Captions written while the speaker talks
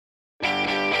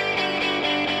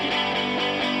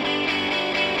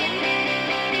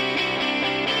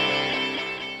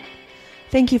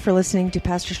Thank you for listening to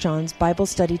Pastor Sean's Bible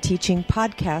Study Teaching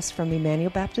podcast from Emmanuel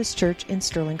Baptist Church in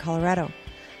Sterling, Colorado.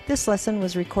 This lesson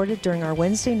was recorded during our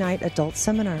Wednesday night adult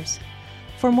seminars.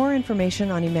 For more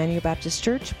information on Emmanuel Baptist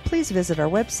Church, please visit our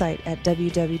website at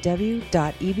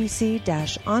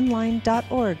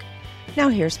www.ebc-online.org. Now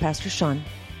here's Pastor Sean.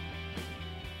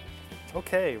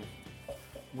 Okay,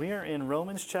 we are in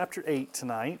Romans chapter 8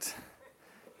 tonight,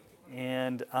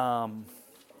 and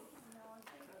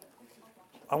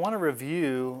I want to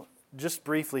review just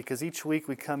briefly, because each week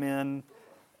we come in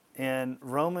and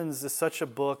Romans is such a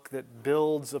book that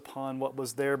builds upon what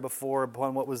was there before,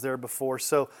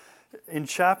 So in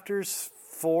chapters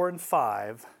 4 and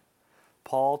 5,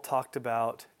 Paul talked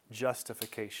about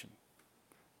justification,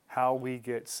 how we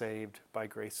get saved by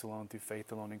grace alone, through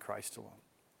faith alone, in Christ alone.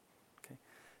 Okay.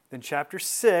 Then chapter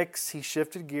 6, he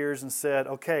shifted gears and said,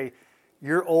 okay,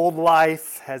 your old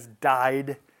life has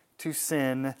died to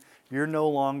sin. You're no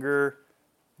longer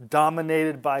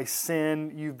dominated by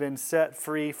sin. You've been set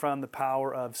free from the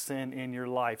power of sin in your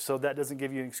life. So that doesn't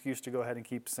give you an excuse to go ahead and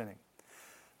keep sinning.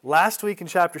 Last week in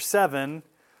chapter 7,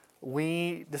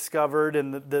 we discovered,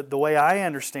 and the way I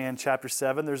understand chapter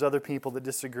 7, there's other people that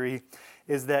disagree,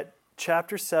 is that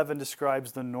chapter 7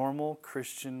 describes the normal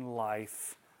Christian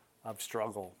life of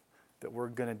struggle. That we're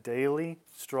going to daily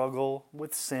struggle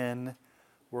with sin.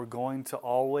 We're going to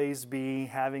always be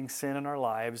having sin in our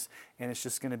lives, and it's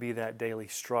just going to be that daily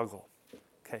struggle,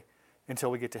 okay,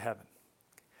 until we get to heaven.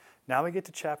 Now we get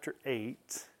to chapter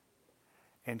 8,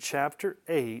 and chapter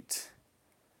 8,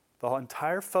 the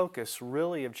entire focus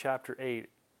really of chapter 8,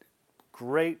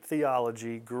 great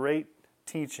theology, great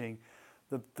teaching.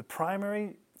 The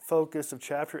primary focus of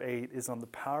chapter 8 is on the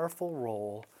powerful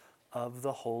role of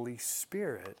the Holy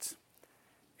Spirit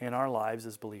in our lives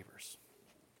as believers.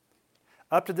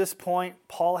 Up to this point,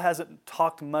 Paul hasn't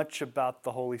talked much about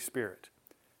the Holy Spirit.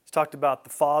 He's talked about the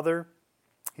Father,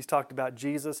 he's talked about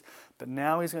Jesus, but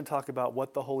now he's going to talk about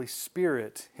what the Holy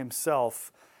Spirit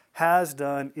himself has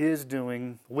done, is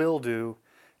doing, will do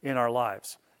in our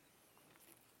lives.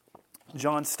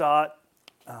 John Stott,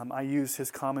 I use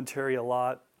his commentary a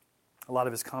lot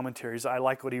of his commentaries. I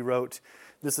like what he wrote.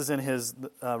 This is in his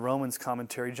Romans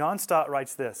commentary. John Stott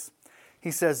writes this.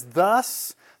 He says,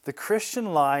 thus, the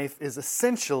Christian life is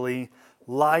essentially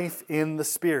life in the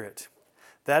Spirit.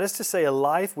 That is to say, a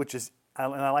life which is,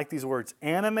 and I like these words,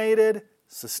 animated,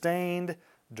 sustained,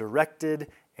 directed,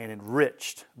 and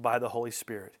enriched by the Holy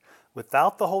Spirit.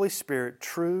 Without the Holy Spirit,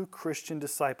 true Christian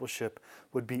discipleship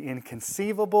would be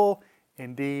inconceivable,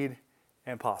 indeed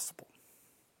impossible.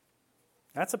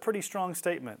 That's a pretty strong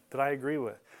statement that I agree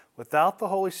with. Without the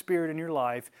Holy Spirit in your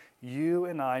life, you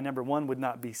and I, number one, would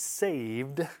not be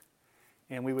saved,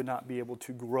 and we would not be able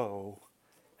to grow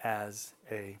as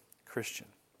a Christian.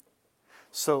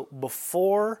 So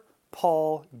before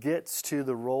Paul gets to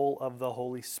the role of the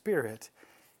Holy Spirit,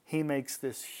 he makes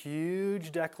this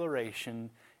huge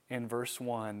declaration in verse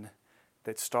 1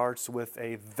 that starts with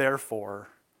a therefore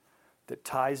that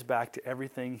ties back to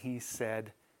everything he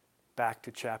said back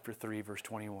to chapter 3, verse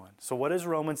 21. So what does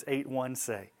Romans 8:1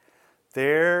 say?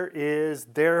 There is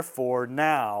therefore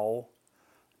now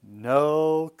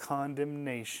no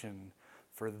condemnation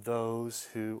for those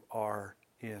who are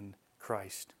in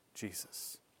Christ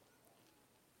Jesus.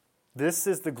 This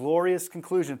is the glorious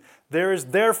conclusion. There is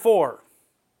therefore.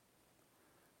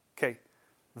 Okay,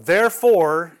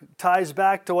 therefore ties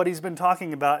back to what he's been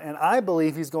talking about, and I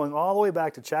believe he's going all the way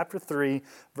back to chapter 3,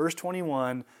 verse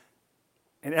 21,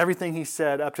 and everything he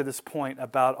said up to this point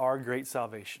about our great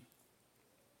salvation.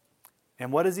 And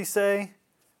what does he say?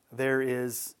 There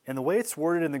is, and the way it's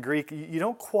worded in the Greek, you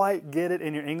don't quite get it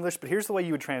in your English, but here's the way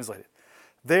you would translate it.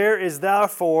 There is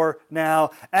therefore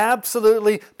now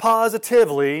absolutely,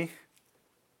 positively,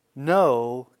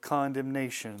 no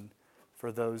condemnation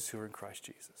for those who are in Christ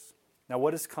Jesus. Now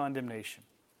what is condemnation?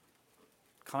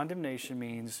 Condemnation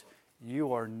means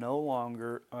you are no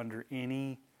longer under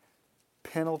any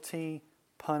penalty,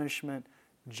 punishment,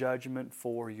 judgment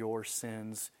for your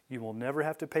sins. You will never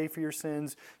have to pay for your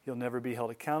sins. You'll never be held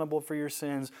accountable for your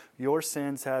sins. Your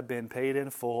sins have been paid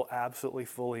in full, absolutely,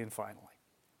 fully, and finally.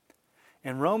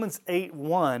 And Romans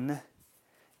 8:1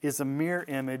 is a mirror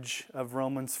image of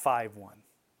Romans 5:1.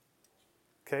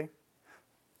 Okay?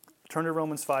 Turn to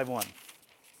Romans 5:1.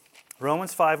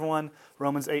 Romans 5:1,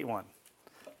 Romans 8:1.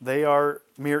 They are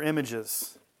mirror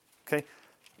images. Okay?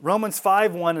 Romans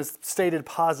 5:1 is stated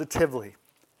positively.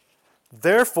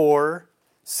 Therefore,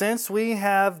 since we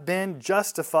have been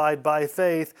justified by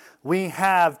faith, we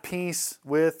have peace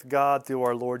with God through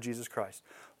our Lord Jesus Christ.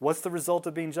 What's the result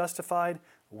of being justified?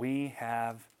 We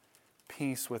have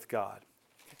peace with God.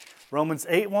 Romans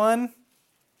 8:1,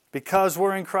 Because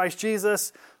we're in Christ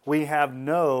Jesus, we have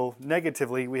no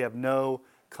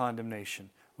condemnation.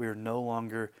 We are no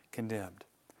longer condemned.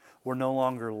 We're no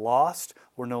longer lost.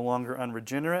 We're no longer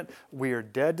unregenerate. We are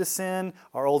dead to sin.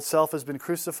 Our old self has been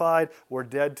crucified. We're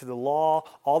dead to the law.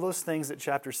 All those things that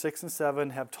chapter 6 and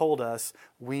 7 have told us,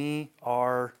 we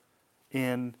are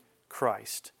in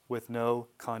Christ with no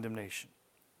condemnation.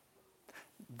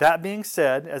 That being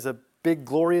said, as a big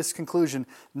glorious conclusion,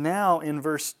 now in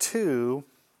verse 2,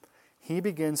 he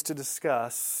begins to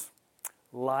discuss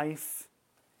life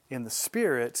in the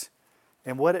Spirit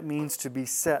and what it means to be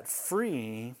set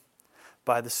free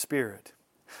by the Spirit.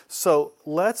 So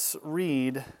let's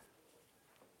read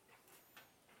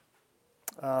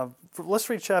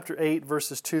chapter 8,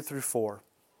 verses 2 through 4.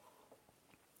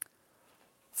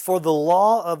 For the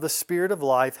law of the Spirit of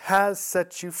life has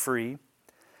set you free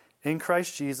in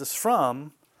Christ Jesus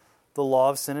from the law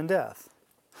of sin and death.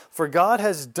 For God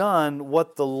has done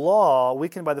what the law,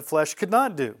 weakened by the flesh, could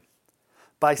not do.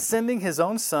 By sending His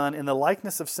own Son in the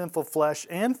likeness of sinful flesh,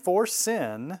 and for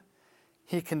sin,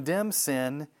 He condemned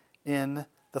sin in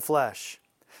the flesh,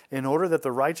 in order that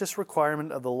the righteous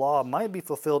requirement of the law might be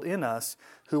fulfilled in us,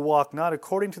 who walk not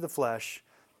according to the flesh,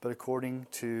 but according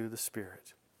to the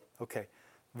Spirit. Okay,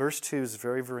 verse 2 is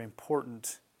very, very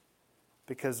important,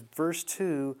 because verse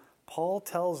 2, Paul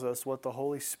tells us what the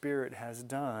Holy Spirit has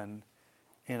done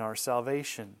in our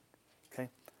salvation. Okay?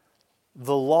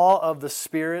 The law of the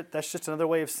Spirit, that's just another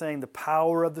way of saying the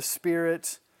power of the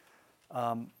Spirit,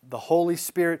 the Holy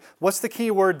Spirit. What's the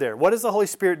key word there? What has the Holy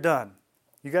Spirit done?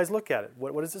 You guys look at it.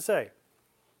 What does it say?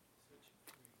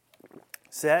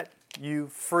 Set you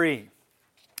free.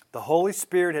 The Holy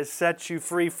Spirit has set you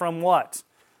free from what?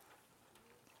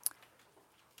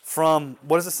 From,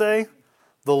 what does it say?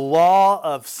 The law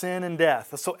of sin and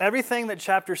death. So everything that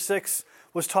chapter 6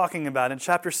 was talking about and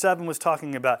chapter 7 was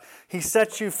talking about, He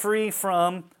set you free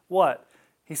from what?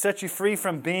 He set you free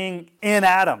from being in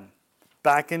Adam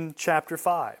back in chapter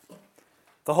 5.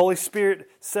 The Holy Spirit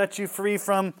set you free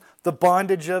from the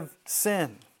bondage of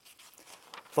sin.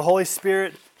 The Holy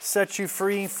Spirit set you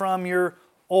free from your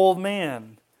old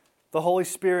man. The Holy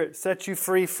Spirit set you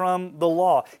free from the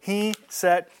law. He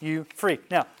set you free.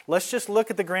 Now, let's just look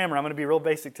at the grammar. I'm going to be real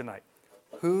basic tonight.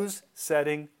 Who's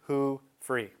setting who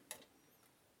free?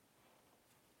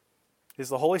 Is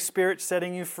the Holy Spirit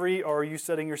setting you free, or are you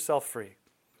setting yourself free?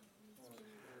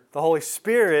 The Holy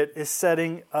Spirit is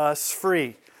setting us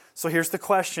free. So here's the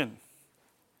question.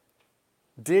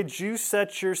 Did you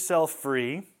set yourself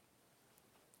free?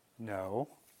 No.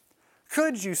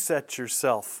 Could you set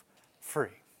yourself free?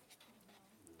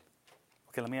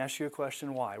 Okay, let me ask you a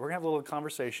question. Why? We're going to have a little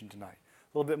conversation tonight.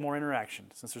 A little bit more interaction,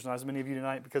 since there's not as many of you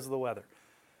tonight because of the weather.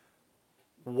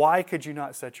 Why could you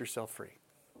not set yourself free?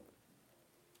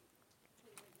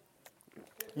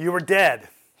 You were dead.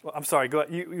 Well, I'm sorry, go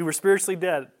ahead. You were spiritually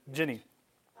dead. Jenny.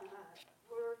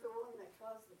 We're the one that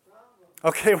caused the problem.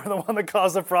 Okay, we're the one that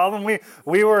caused the problem.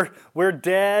 We're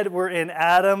dead. We're in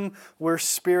Adam. We're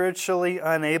spiritually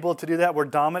unable to do that. We're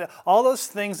dominant. All those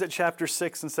things that chapter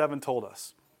 6 and 7 told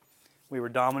us. We were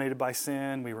dominated by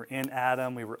sin. We were in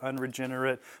Adam. We were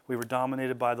unregenerate. We were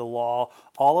dominated by the law.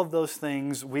 All of those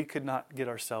things we could not get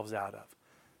ourselves out of.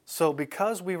 So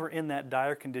because we were in that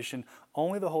dire condition,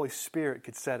 only the Holy Spirit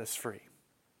could set us free.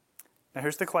 Now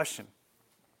here's the question.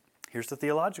 Here's the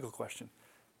theological question.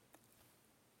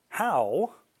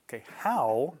 How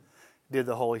did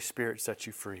the Holy Spirit set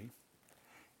you free?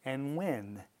 And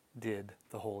when did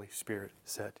the Holy Spirit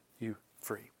set you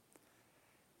free?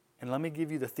 And let me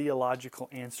give you the theological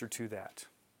answer to that.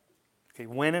 Okay,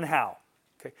 when and how?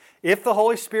 Okay, if the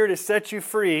Holy Spirit has set you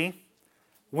free,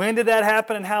 when did that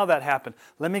happen and how that happened?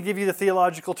 Let me give you the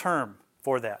theological term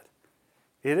for that.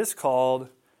 It is called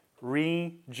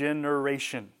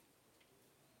regeneration.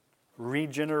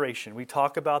 Regeneration. We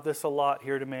talk about this a lot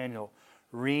here at Emmanuel.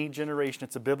 Regeneration.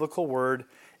 It's a biblical word.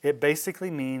 It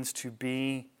basically means to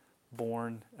be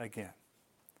born again.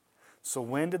 So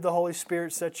when did the Holy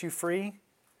Spirit set you free?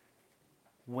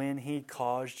 When He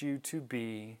caused you to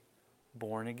be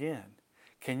born again.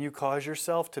 Can you cause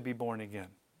yourself to be born again?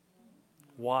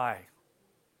 Why?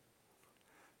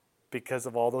 Because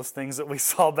of all those things that we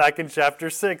saw back in chapter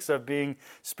 6 of being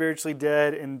spiritually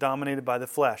dead and dominated by the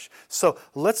flesh. So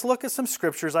let's look at some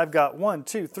scriptures. I've got 1,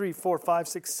 2, 3, 4, 5,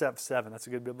 6, 7. That's a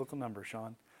good biblical number,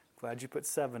 Sean. Glad you put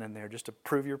 7 in there just to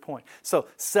prove your point. So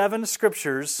 7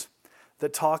 scriptures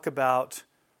that talk about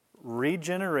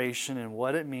regeneration and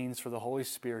what it means for the Holy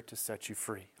Spirit to set you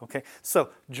free. Okay, so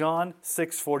John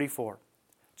 6:44.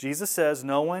 Jesus says,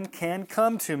 no one can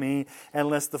come to me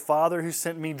unless the Father who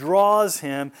sent me draws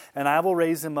him, and I will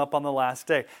raise him up on the last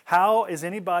day. How is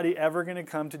anybody ever going to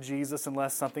come to Jesus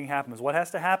unless something happens? What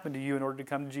has to happen to you in order to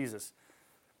come to Jesus?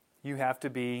 You have to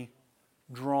be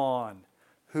drawn.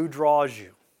 Who draws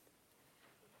you?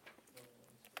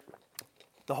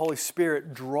 The Holy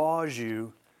Spirit draws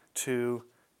you to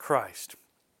Christ.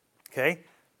 Okay?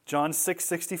 John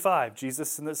 6:65,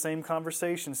 Jesus in that same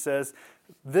conversation says,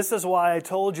 this is why I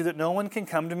told you that no one can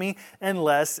come to me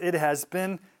unless it has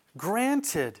been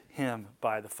granted him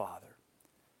by the Father.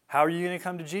 How are you going to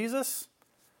come to Jesus?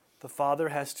 The Father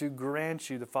has to grant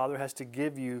you. The Father has to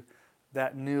give you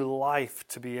that new life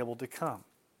to be able to come.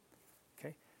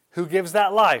 Okay? Who gives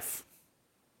that life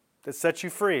that sets you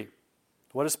free?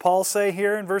 What does Paul say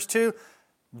here in verse 2?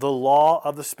 The law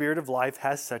of the Spirit of life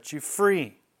has set you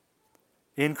free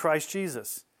in Christ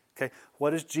Jesus. Okay,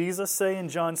 what does Jesus say in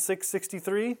John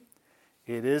 6:63?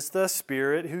 It is the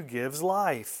Spirit who gives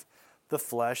life. The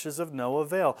flesh is of no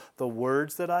avail. The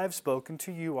words that I have spoken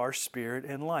to you are spirit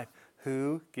and life.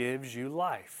 Who gives you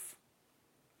life?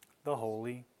 The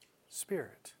Holy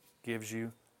Spirit gives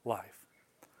you life.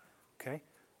 Okay,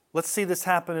 let's see this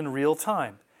happen in real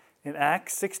time. In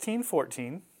Acts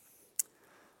 16:14,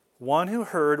 one who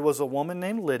heard was a woman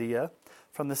named Lydia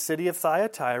from the city of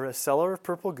Thyatira, a seller of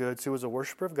purple goods who was a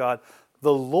worshiper of God.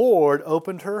 The Lord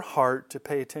opened her heart to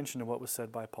pay attention to what was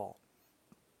said by Paul.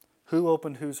 Who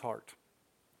opened whose heart?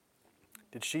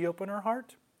 Did she open her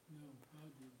heart? No,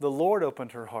 the Lord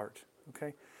opened her heart.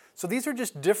 Okay? So these are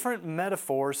just different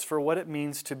metaphors for what it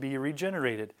means to be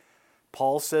regenerated.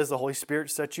 Paul says the Holy Spirit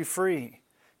sets you free.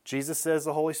 Jesus says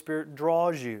the Holy Spirit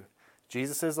draws you.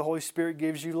 Jesus says the Holy Spirit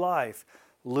gives you life.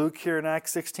 Luke here in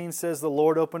Acts 16 says the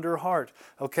Lord opened her heart.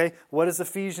 Okay, what does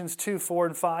Ephesians 2:4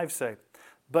 and 5 say?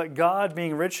 But God,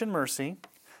 being rich in mercy,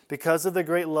 because of the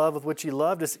great love with which He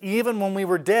loved us, even when we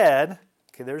were dead,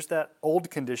 okay, there's that old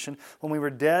condition, when we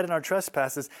were dead in our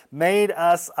trespasses, made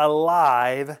us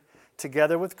alive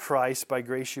together with Christ. By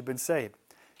grace you've been saved.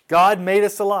 God made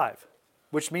us alive,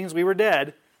 which means we were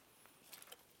dead.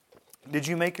 Did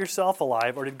you make yourself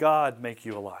alive, or did God make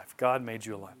you alive? God made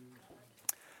you alive.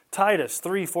 Titus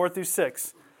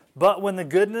 3:4-6. But when the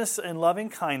goodness and loving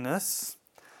kindness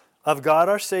of God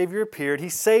our Savior appeared, He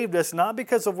saved us not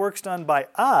because of works done by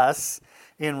us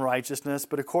in righteousness,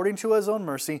 but according to His own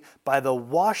mercy, by the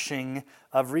washing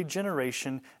of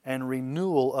regeneration and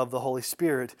renewal of the Holy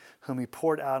Spirit, whom He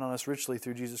poured out on us richly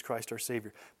through Jesus Christ our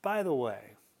Savior. By the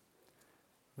way,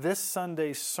 this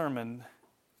Sunday's sermon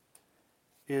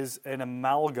is an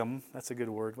amalgam. That's a good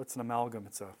word. What's an amalgam?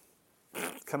 It's a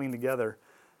coming together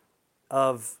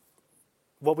of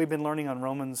what we've been learning on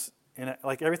Romans.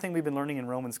 Like everything we've been learning in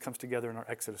Romans comes together in our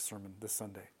Exodus sermon this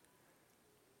Sunday.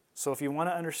 So if you want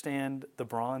to understand the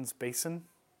bronze basin,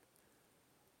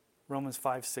 Romans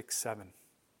 5, 6, 7.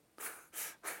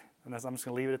 And I'm just going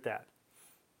to leave it at that.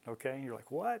 Okay? You're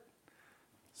like, what?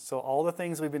 So all the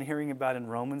things we've been hearing about in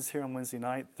Romans here on Wednesday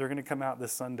night, they're going to come out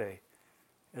this Sunday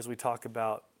as we talk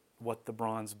about what the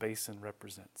bronze basin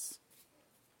represents.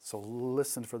 So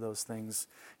listen for those things.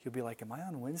 You'll be like, am I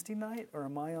on Wednesday night or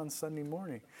am I on Sunday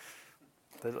morning?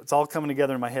 It's all coming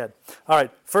together in my head. All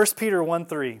right, 1 Peter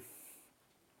 1:3.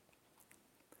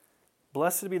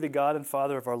 Blessed be the God and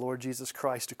Father of our Lord Jesus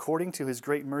Christ. According to His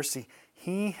great mercy,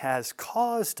 He has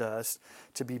caused us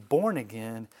to be born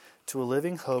again to a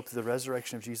living hope through the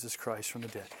resurrection of Jesus Christ from the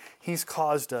dead. He's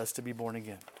caused us to be born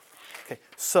again. Okay,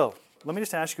 so let me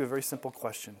just ask you a very simple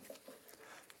question.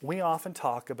 We often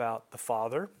talk about the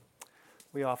Father.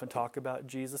 We often talk about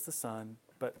Jesus the Son.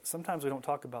 But sometimes we don't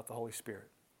talk about the Holy Spirit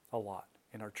a lot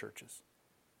in our churches.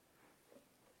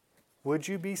 Would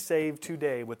you be saved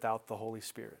today without the Holy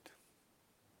Spirit?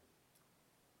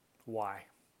 Why?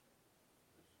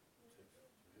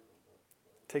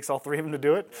 Takes all three of them to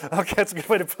do it? Okay, that's a good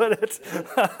way to put it.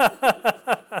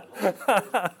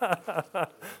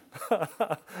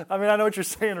 I mean, I know what you're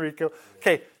saying, Rico.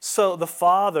 Okay, so the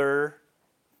Father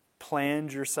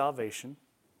planned your salvation.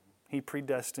 He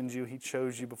predestined you. He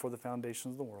chose you before the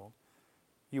foundations of the world.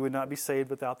 You would not be saved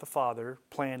without the Father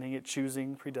planning it,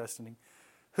 choosing, predestining.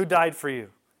 Who died for you?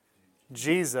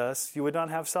 Jesus. You would not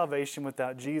have salvation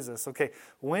without Jesus. Okay,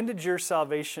 when did your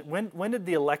salvation, when did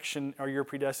the election or your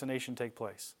predestination take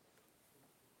place?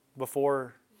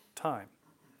 Before time.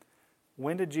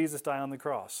 When did Jesus die on the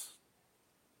cross?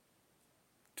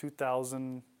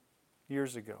 2,000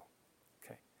 years ago.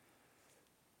 Okay.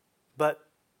 But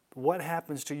what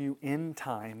happens to you in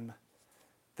time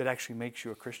that actually makes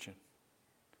you a Christian?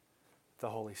 The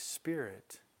Holy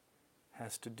Spirit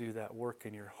has to do that work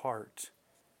in your heart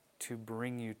to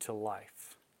bring you to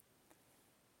life.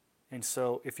 And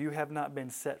so if you have not been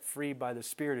set free by the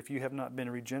Spirit, if you have not been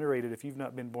regenerated, if you've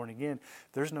not been born again,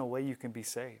 there's no way you can be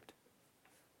saved.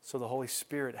 So the Holy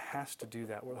Spirit has to do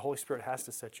that. The Holy Spirit has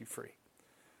to set you free.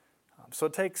 So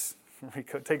it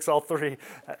takes all three.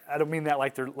 I don't mean that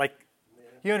like they're like,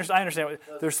 you understand. I understand.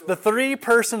 There's the three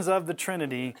persons of the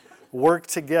Trinity work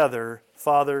together,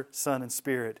 Father, Son, and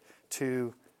Spirit,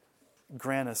 to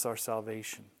grant us our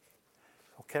salvation.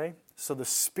 Okay? So the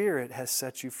Spirit has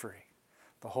set you free.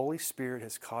 The Holy Spirit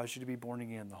has caused you to be born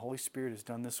again. The Holy Spirit has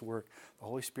done this work. The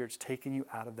Holy Spirit's taken you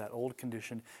out of that old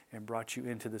condition and brought you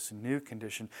into this new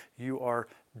condition. You're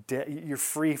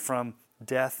free from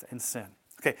death and sin.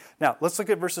 Okay, now let's look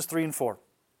at verses 3 and 4.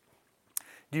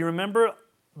 Do you remember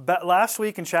last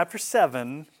week in chapter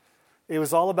 7, it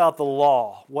was all about the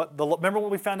law. Remember what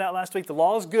we found out last week? The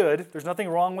law is good. There's nothing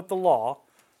wrong with the law.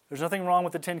 There's nothing wrong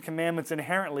with the Ten Commandments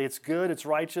inherently. It's good, it's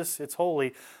righteous, it's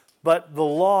holy. But the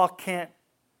law can't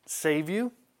save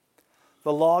you.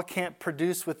 The law can't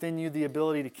produce within you the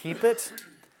ability to keep it.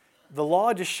 The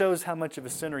law just shows how much of a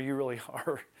sinner you really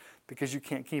are because you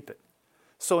can't keep it.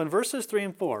 So in verses 3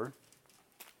 and 4,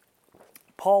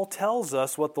 Paul tells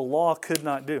us what the law could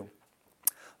not do.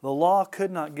 The law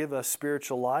could not give us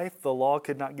spiritual life. The law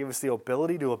could not give us the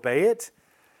ability to obey it.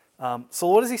 So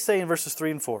what does he say in verses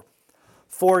 3 and 4?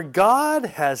 For God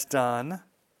has done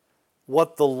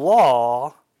what the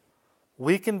law,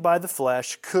 weakened by the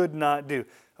flesh, could not do.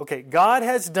 Okay, God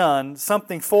has done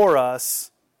something for us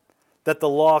that the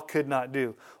law could not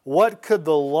do. What could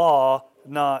the law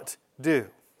not do?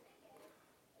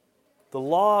 The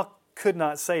law could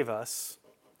not save us.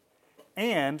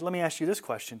 And let me ask you this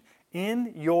question.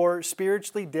 In your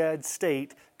spiritually dead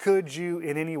state, could you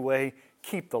in any way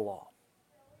keep the law?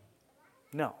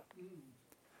 No.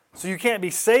 So you can't be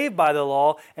saved by the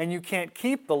law and you can't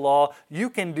keep the law. You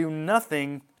can do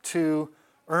nothing to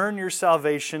earn your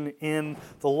salvation in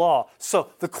the law.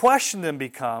 So the question then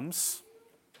becomes,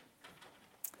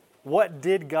 what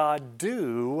did God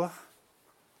do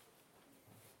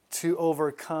to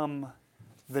overcome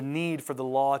the need for the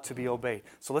law to be obeyed?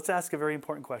 So let's ask a very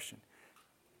important question.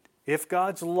 If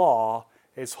God's law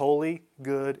is holy,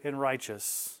 good, and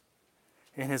righteous,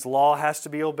 and His law has to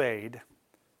be obeyed,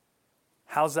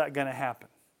 how's that going to happen?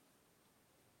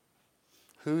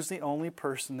 Who's the only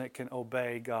person that can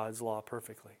obey God's law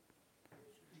perfectly?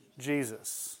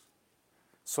 Jesus.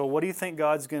 So what do you think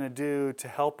God's going to do to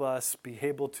help us be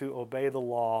able to obey the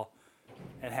law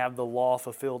and have the law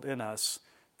fulfilled in us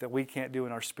that we can't do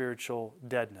in our spiritual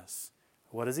deadness?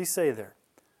 What does he say there?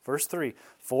 Verse 3,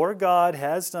 for God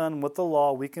has done what the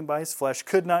law, weakened by His flesh,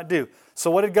 could not do.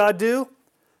 So what did God do?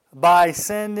 By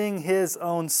sending His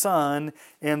own Son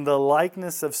in the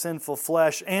likeness of sinful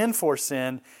flesh and for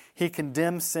sin, He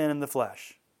condemned sin in the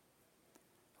flesh.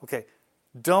 Okay,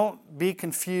 don't be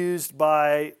confused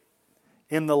by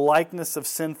in the likeness of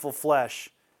sinful flesh.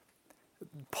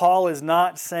 Paul is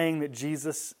not saying that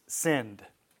Jesus sinned.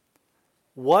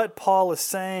 What Paul is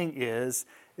saying is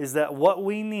that what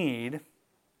we need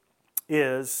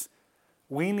is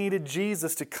we needed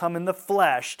Jesus to come in the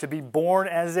flesh, to be born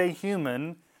as a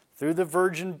human through the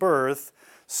virgin birth,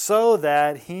 so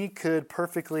that He could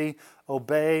perfectly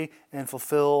obey and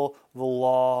fulfill the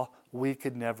law we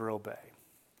could never obey.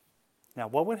 Now,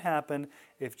 what would happen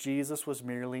if Jesus was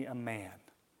merely a man?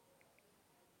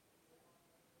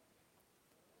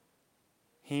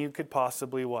 He could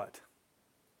possibly what?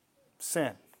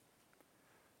 Sin.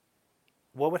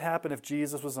 What would happen if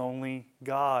Jesus was only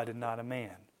God and not a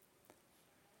man?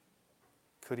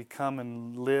 Could He come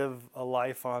and live a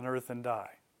life on earth and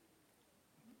die?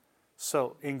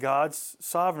 So, in God's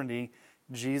sovereignty,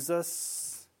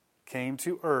 Jesus came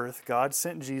to earth. God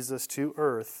sent Jesus to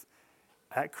earth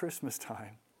at Christmas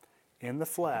time in the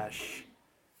flesh,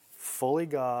 fully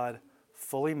God,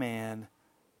 fully man,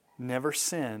 never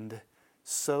sinned,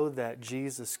 so that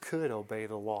Jesus could obey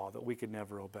the law that we could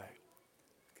never obey.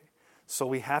 Okay. So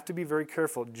we have to be very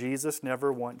careful. Jesus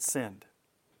never once sinned.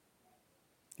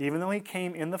 Even though He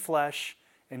came in the flesh,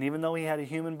 and even though He had a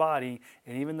human body,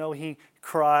 and even though He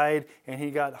cried, and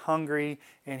He got hungry,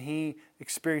 and He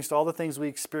experienced all the things we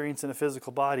experience in a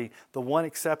physical body, the one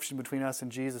exception between us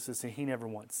and Jesus is that He never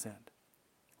once sinned.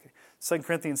 Okay. 2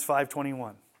 Corinthians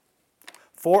 5:21.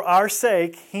 For our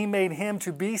sake He made Him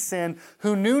to be sin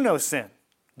who knew no sin.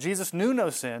 Jesus knew no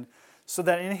sin, so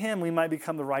that in Him we might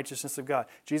become the righteousness of God.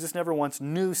 Jesus never once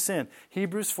knew sin.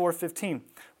 Hebrews 4:15.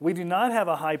 We do not have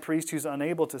a high priest who's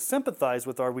unable to sympathize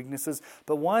with our weaknesses,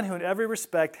 but one who in every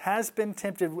respect has been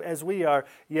tempted as we are,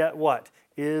 yet what?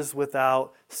 Is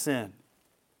without sin.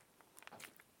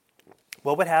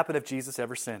 What would happen if Jesus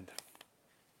ever sinned?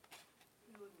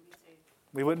 We wouldn't be saved.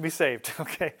 We wouldn't be saved,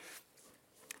 okay?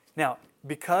 Now,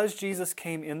 because Jesus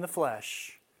came in the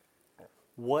flesh,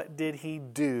 what did he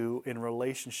do in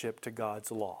relationship to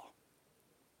God's law?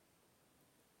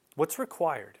 What's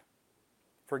required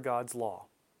for God's law?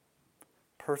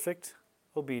 Perfect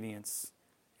obedience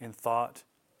in thought,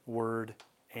 word,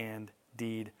 and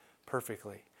deed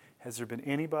perfectly. Has there been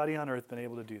anybody on earth been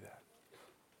able to do that?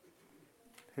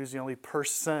 Who's the only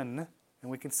person,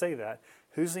 and we can say that,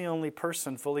 who's the only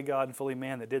person, fully God and fully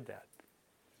man, that did that?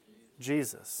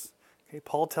 Jesus. Okay,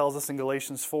 Paul tells us in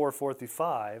Galatians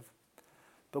 4:4-5,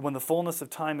 but when the fullness of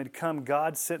time had come,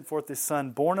 God sent forth His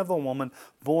Son, born of a woman,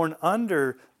 born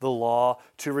under the law,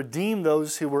 to redeem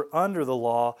those who were under the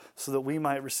law, so that we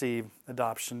might receive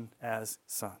adoption as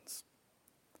sons.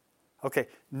 Okay,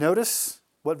 notice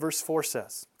what verse 4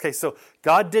 says. Okay, so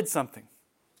God did something.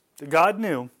 God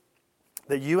knew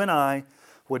that you and I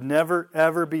would never,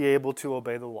 ever be able to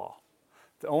obey the law.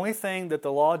 The only thing that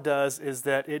the law does is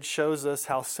that it shows us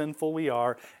how sinful we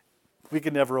are. We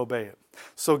could never obey it.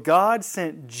 So God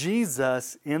sent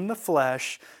Jesus in the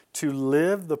flesh to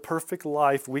live the perfect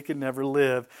life we could never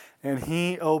live, and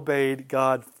He obeyed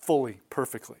God fully,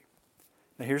 perfectly.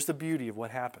 Now here's the beauty of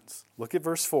what happens. Look at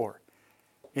verse 4.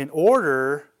 In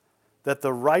order that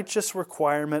the righteous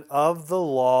requirement of the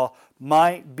law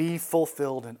might be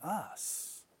fulfilled in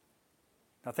us.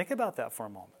 Now think about that for a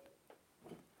moment.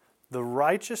 The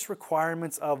righteous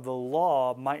requirements of the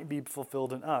law might be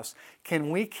fulfilled in us. Can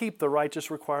we keep the righteous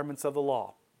requirements of the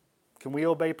law? Can we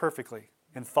obey perfectly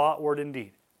in thought, word, and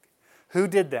deed? Who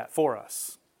did that for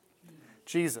us?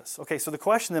 Jesus. Okay, so the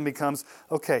question then becomes,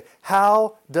 okay,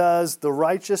 how does the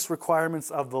righteous requirements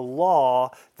of the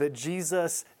law that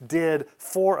Jesus did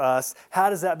for us, how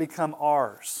does that become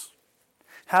ours?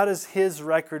 How does His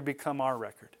record become our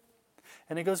record?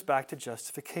 And it goes back to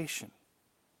justification.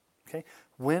 Okay?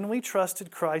 When we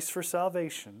trusted Christ for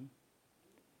salvation,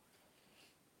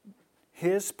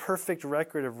 His perfect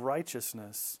record of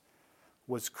righteousness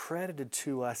was credited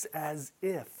to us as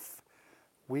if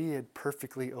we had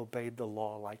perfectly obeyed the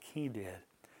law like He did.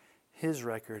 His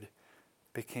record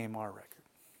became our record.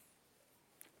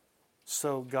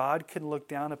 So God can look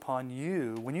down upon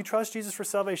you. When you trust Jesus for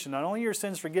salvation, not only are your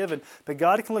sins forgiven, but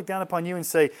God can look down upon you and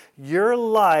say, your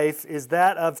life is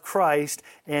that of Christ,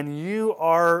 and you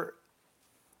are,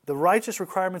 the righteous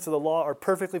requirements of the law are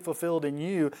perfectly fulfilled in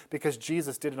you because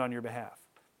Jesus did it on your behalf.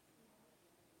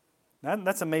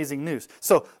 That's amazing news.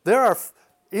 So there are,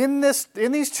 in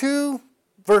these two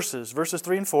verses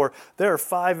 3 and 4, there are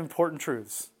 5 important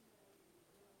truths.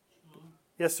 Sean,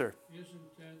 Yes, sir.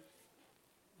 isn't that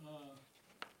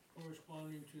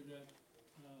corresponding to that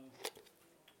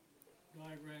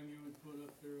diagram you would put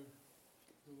up there?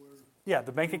 Yeah,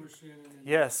 the bank.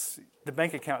 Yes, the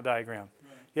bank account diagram.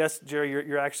 Right. Yes, Jerry,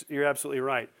 you're absolutely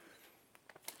right.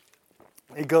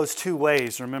 It goes two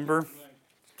ways. Remember,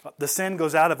 Right. the sin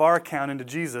goes out of our account into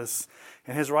Jesus,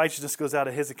 and His righteousness goes out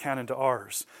of His account into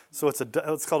ours. So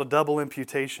it's called a double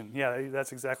imputation. Yeah,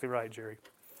 that's exactly right, Jerry.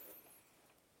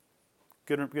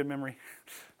 Good memory.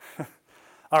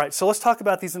 All right, so let's talk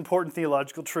about these important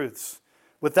theological truths.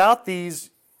 Without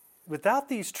these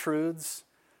truths,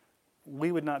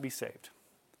 we would not be saved.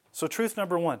 So truth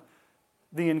number 1,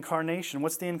 the incarnation.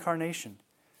 What's the incarnation?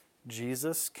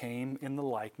 Jesus came in the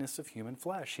likeness of human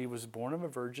flesh. He was born of a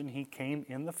virgin. He came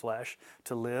in the flesh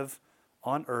to live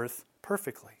on earth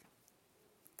perfectly.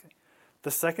 Okay.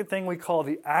 The second thing we call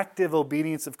the active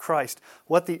obedience of Christ.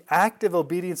 What the active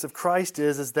obedience of Christ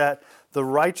is that the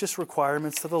righteous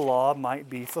requirements of the law might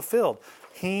be fulfilled.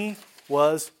 He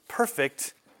was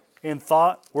perfect in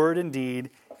thought, word, and deed,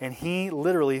 and He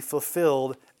literally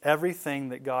fulfilled everything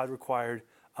that God required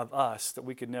of us that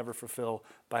we could never fulfill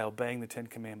by obeying the 10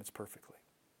 Commandments perfectly.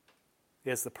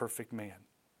 He is the perfect man.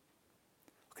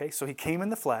 Okay, so He came in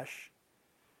the flesh.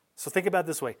 So think about it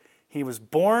this way. He was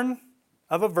born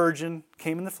of a virgin,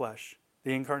 came in the flesh,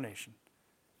 the incarnation,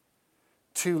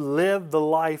 to live the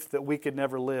life that we could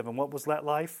never live. And what was that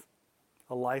life?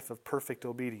 A life of perfect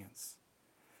obedience.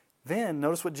 Then,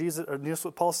 notice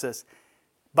what Paul says.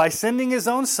 By sending His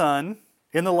own Son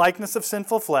in the likeness of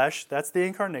sinful flesh, that's the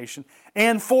incarnation,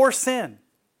 and for sin.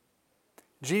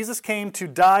 Jesus came to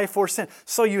die for sin.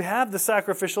 So you have the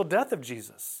sacrificial death of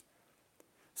Jesus.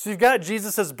 So you've got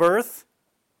Jesus' birth,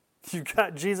 you've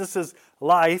got Jesus'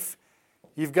 life,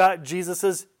 you've got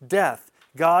Jesus' death.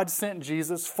 God sent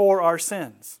Jesus for our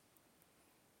sins.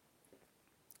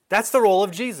 That's the role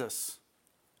of Jesus.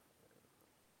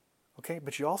 Okay,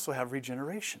 but you also have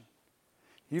regeneration.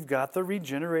 You've got the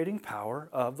regenerating power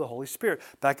of the Holy Spirit.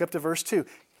 Back up to verse 2.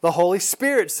 The Holy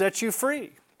Spirit sets you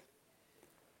free.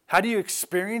 How do you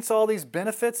experience all these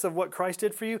benefits of what Christ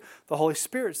did for you? The Holy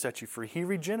Spirit set you free. He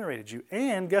regenerated you.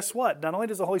 And guess what? Not only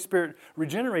does the Holy Spirit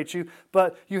regenerate you,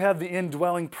 but you have the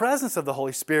indwelling presence of the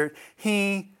Holy Spirit.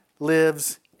 He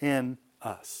lives in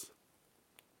us.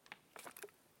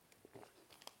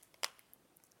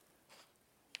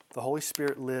 The Holy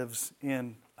Spirit lives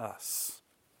in us.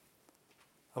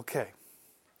 Okay.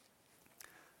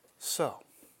 So,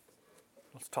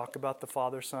 let's talk about the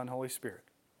Father, Son, Holy Spirit.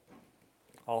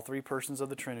 All three persons of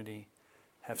the Trinity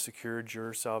have secured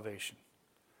your salvation.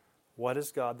 What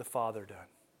has God the Father done?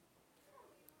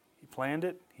 He planned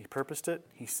it. He purposed it.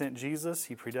 He sent Jesus.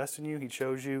 He predestined you. He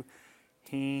chose you.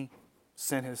 He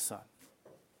sent His Son.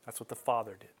 That's what the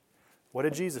Father did. What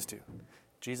did Jesus do?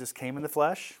 Jesus came in the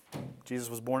flesh. Jesus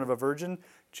was born of a virgin.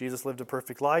 Jesus lived a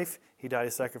perfect life. He died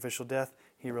a sacrificial death.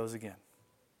 He rose again.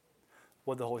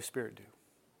 What did the Holy Spirit do?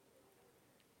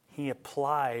 He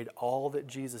applied all that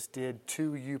Jesus did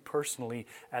to you personally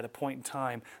at a point in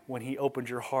time when He opened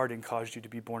your heart and caused you to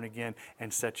be born again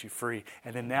and set you free.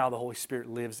 And then now the Holy Spirit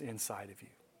lives inside of you.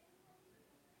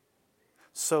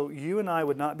 So you and I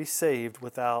would not be saved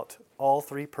without all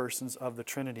three persons of the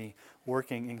Trinity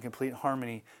working in complete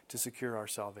harmony to secure our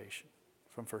salvation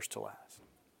from first to last.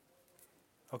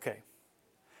 Okay.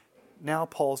 Now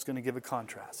Paul's going to give a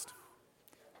contrast.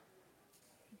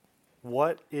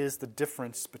 What is the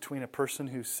difference between a person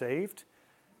who's saved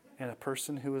and a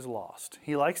person who is lost?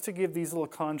 He likes to give these little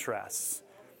contrasts.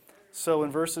 So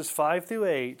in verses 5 through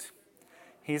 8,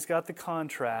 he's got the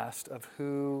contrast of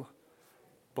who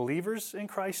believers in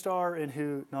Christ are and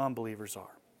who non-believers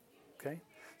are. Okay?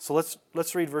 So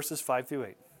let's read verses 5 through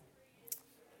 8.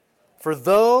 For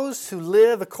those who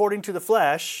live according to the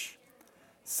flesh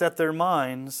set their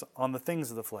minds on the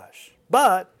things of the flesh.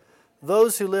 But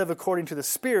those who live according to the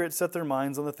Spirit set their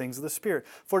minds on the things of the Spirit.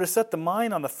 For to set the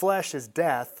mind on the flesh is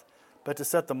death, but to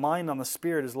set the mind on the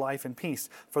Spirit is life and peace.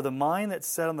 For the mind that's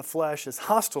set on the flesh is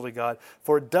hostile to God,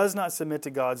 for it does not submit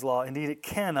to God's law. Indeed, it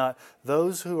cannot.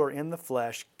 Those who are in the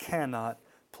flesh cannot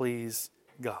please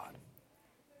God.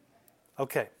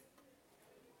 Okay.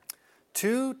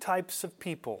 Two types of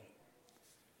people.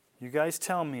 You guys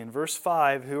tell me in verse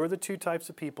 5, who are the two types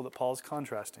of people that Paul is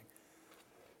contrasting?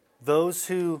 Those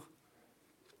who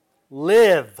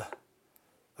live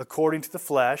according to the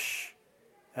flesh,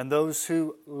 and those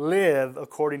who live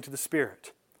according to the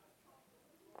Spirit.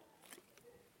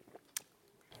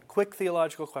 Quick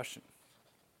theological question.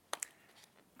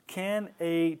 Can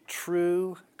a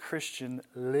true Christian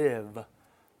live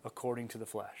according to the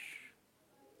flesh?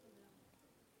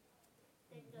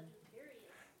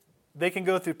 They can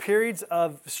go through periods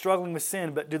of struggling with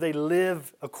sin, but do they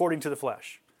live according to the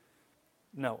flesh?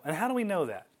 No. And how do we know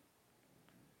that?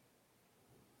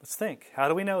 Let's think. How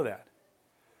do we know that?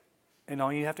 And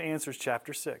all you have to answer is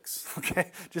chapter 6.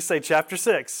 Okay? Just say chapter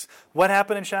 6. What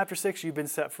happened in chapter 6? You've been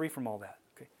set free from all that.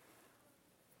 Okay?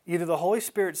 Either the Holy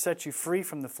Spirit sets you free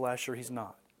from the flesh or He's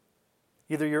not.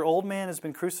 Either your old man has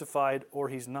been crucified or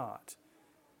he's not.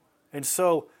 And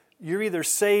so you're either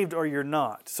saved or you're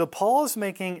not. So Paul is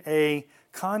making a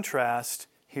contrast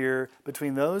here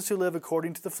between those who live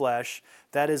according to the flesh,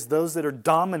 that is, those that are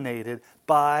dominated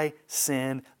by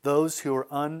sin, those who are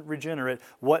unregenerate.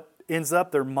 What ends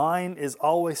up, their mind is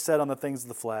always set on the things of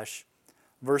the flesh,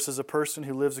 versus a person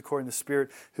who lives according to the Spirit,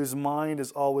 whose mind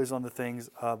is always on the things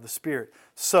of the Spirit.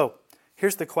 So,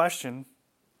 here's the question.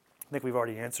 I think we've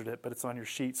already answered it, but it's on your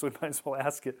sheet, so we might as well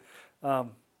ask it.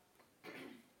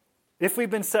 If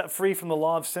we've been set free from the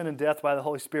law of sin and death by the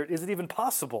Holy Spirit, is it even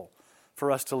possible for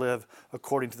us to live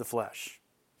according to the flesh?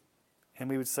 And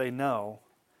we would say no,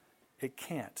 it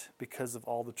can't, because of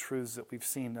all the truths that we've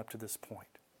seen up to this point.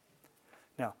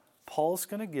 Now, Paul's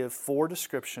going to give 4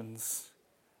 descriptions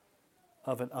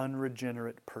of an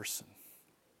unregenerate person.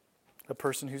 A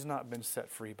person who's not been set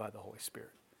free by the Holy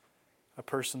Spirit. A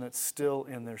person that's still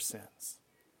in their sins.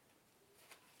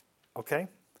 Okay?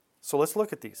 So let's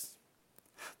look at these.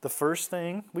 The first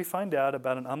thing we find out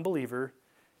about an unbeliever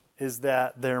is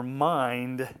that their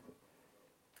mind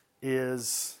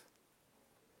is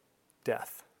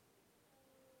death.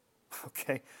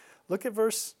 Okay? Look at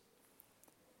verse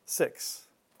 6.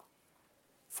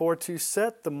 For to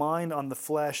set the mind on the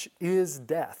flesh is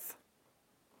death.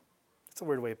 That's a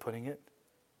weird way of putting it.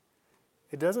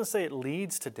 It doesn't say it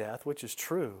leads to death, which is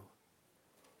true.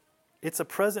 It's a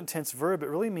present tense verb. It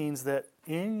really means that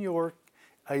in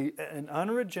an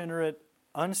unregenerate,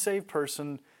 unsaved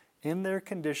person, in their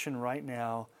condition right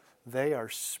now, they are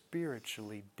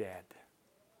spiritually dead.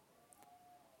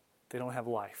 They don't have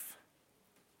life.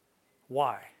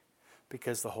 Why?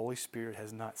 Because the Holy Spirit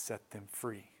has not set them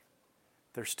free.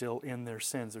 They're still in their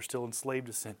sins. They're still enslaved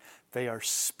to sin. They are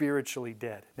spiritually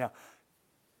dead. Now,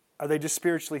 are they just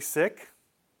spiritually sick?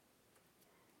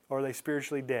 Or are they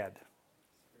spiritually dead?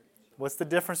 What's the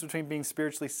difference between being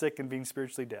spiritually sick and being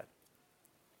spiritually dead?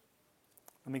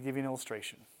 Let me give you an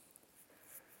illustration.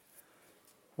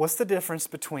 What's the difference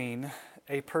between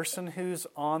a person who's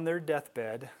on their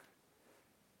deathbed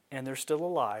and they're still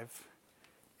alive,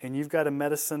 and you've got a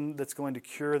medicine that's going to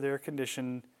cure their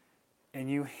condition, and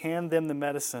you hand them the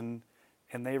medicine,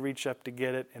 and they reach up to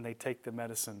get it, and they take the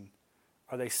medicine?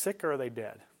 Are they sick or are they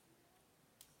dead?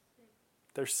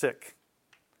 They're sick.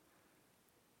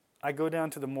 I go down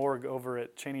to the morgue over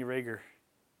at Cheney Rager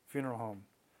Funeral Home,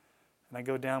 and I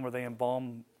go down where they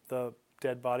embalm the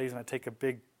dead bodies, and I take a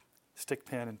big stick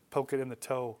pin and poke it in the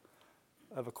toe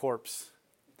of a corpse.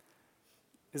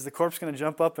 Is the corpse going to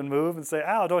jump up and move and say,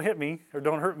 ow, don't hit me, or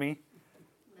don't hurt me?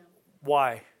 No.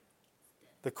 Why?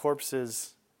 The corpse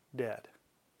is dead.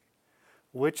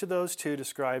 Which of those two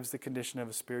describes the condition of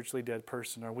a spiritually dead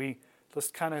person? Are we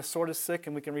just kind of sort of sick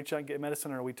and we can reach out and get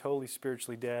medicine, or are we totally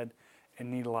spiritually dead and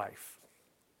need life?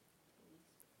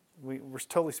 We're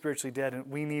totally spiritually dead and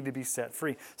we need to be set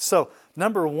free. So,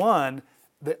 number one,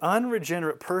 the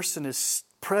unregenerate person is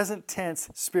present tense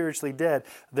spiritually dead.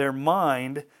 Their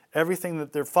mind, everything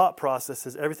that their thought process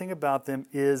is, everything about them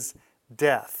is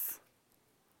death.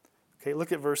 Okay,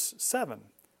 look at verse 7.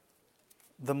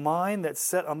 The mind that's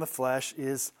set on the flesh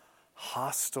is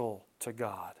hostile to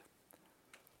God.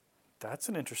 That's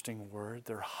an interesting word.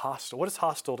 They're hostile. What does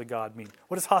hostile to God mean?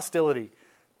 What is hostility?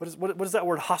 What does that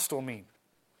word hostile mean?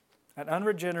 An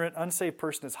unregenerate, unsaved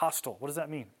person is hostile. What does that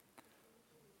mean?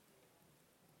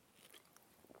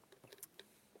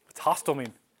 What's hostile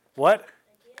mean? What?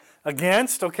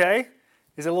 Against, okay.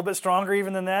 Is it a little bit stronger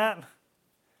even than that?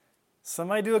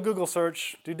 Somebody do a Google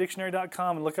search, do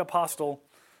dictionary.com and look up hostile.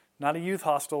 Not a youth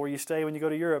hostel where you stay when you go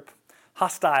to Europe.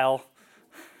 Hostile.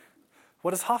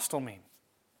 What does hostile mean?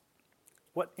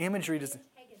 What imagery does it?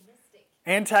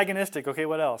 Antagonistic. Okay,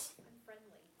 what else?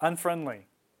 Unfriendly.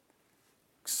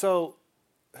 So,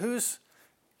 who's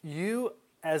you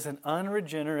as an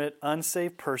unregenerate,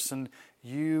 unsaved person,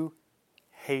 you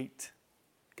hate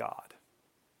God.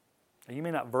 Now, you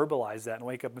may not verbalize that and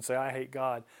wake up and say, I hate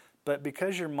God, but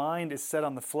because your mind is set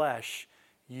on the flesh,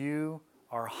 you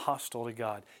are hostile to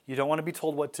God. You don't want to be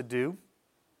told what to do.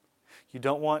 You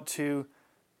don't want to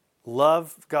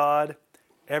love God.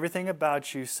 Everything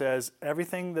about you says,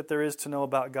 everything that there is to know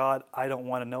about God, I don't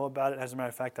want to know about it. As a matter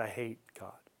of fact, I hate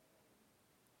God.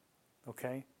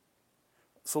 Okay?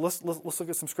 So let's look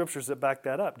at some scriptures that back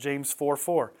that up. James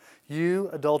 4:4. You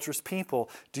adulterous people,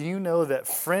 do you know that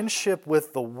friendship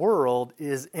with the world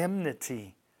is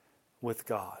enmity with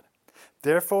God?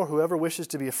 Therefore, whoever wishes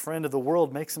to be a friend of the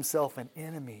world makes himself an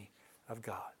enemy of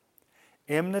God.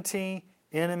 Enmity,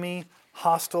 enemy,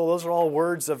 hostile, those are all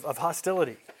words of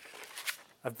hostility,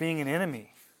 of being an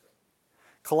enemy.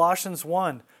 Colossians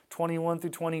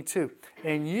 1:21-22.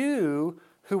 And you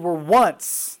who were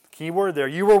once, key word there,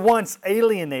 you were once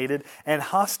alienated and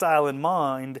hostile in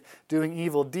mind, doing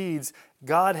evil deeds,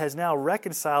 God has now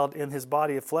reconciled in His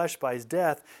body of flesh by His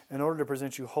death in order to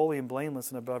present you holy and blameless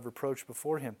and above reproach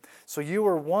before Him. So you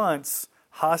were once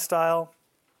hostile.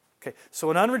 Okay, so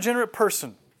an unregenerate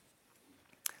person,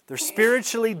 they're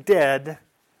spiritually dead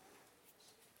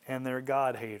and they're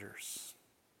God haters.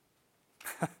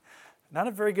 Not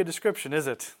a very good description, is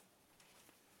it?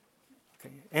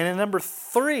 Okay. And in number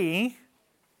 3,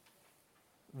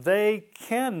 they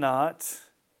cannot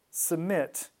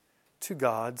submit to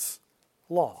God's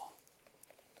law.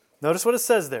 Notice what it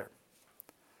says there.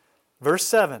 Verse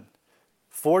 7.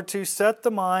 For to set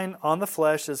the mind on the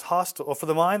flesh is hostile, or for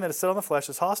the mind that is set on the flesh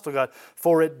is hostile to God,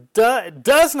 for it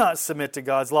does not submit to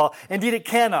God's law. Indeed, it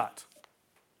cannot.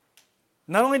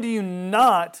 Not only do you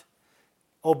not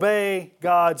obey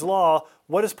God's law,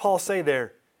 what does Paul say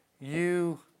there?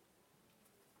 You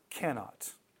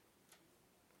cannot.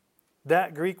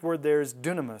 That Greek word there is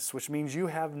dunamis, which means you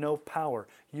have no power.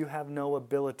 You have no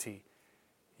ability.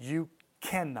 You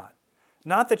cannot.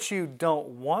 Not that you don't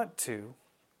want to.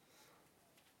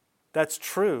 That's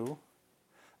true.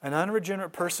 An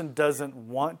unregenerate person doesn't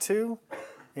want to,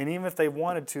 and even if they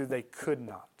wanted to, they could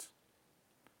not.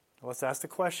 Let's ask the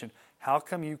question, how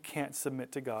come you can't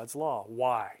submit to God's law?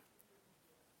 Why?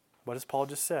 What has Paul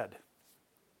just said?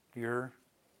 You're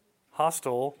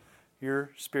hostile,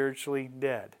 you're spiritually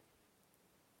dead.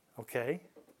 Okay?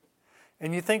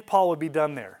 And you think Paul would be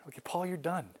done there. Okay, Paul, you're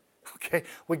done. Okay,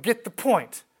 we get the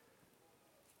point.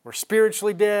 We're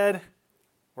spiritually dead,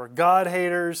 we're God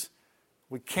haters,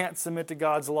 we can't submit to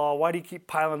God's law. Why do you keep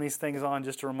piling these things on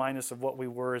just to remind us of what we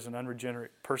were as an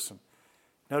unregenerate person?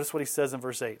 Notice what he says in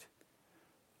verse 8.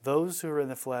 Those who are in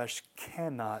the flesh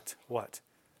cannot, what?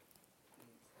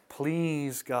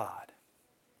 Please God.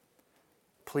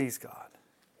 Please God.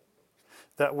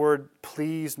 That word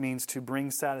please means to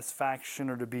bring satisfaction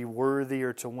or to be worthy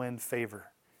or to win favor.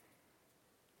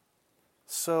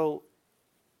 So,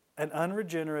 an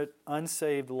unregenerate,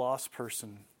 unsaved, lost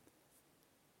person,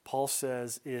 Paul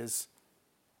says, is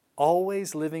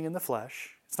always living in the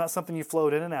flesh. It's not something you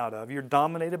float in and out of. You're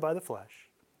dominated by the flesh.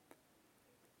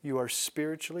 You are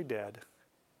spiritually dead.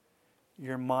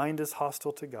 Your mind is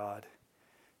hostile to God.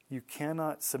 You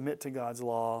cannot submit to God's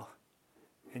law,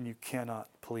 and you cannot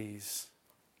please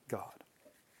God.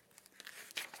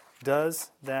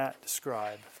 Does that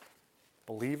describe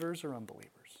believers or unbelievers?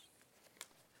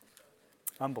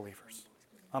 Unbelievers.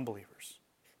 Unbelievers.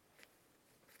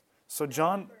 So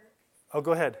John, oh,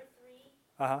 go ahead.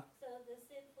 Uh-huh. So the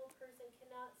sinful person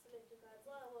cannot submit to God's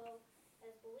law. Well,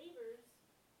 as believers,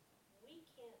 we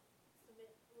can't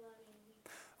submit.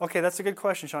 Okay, that's a good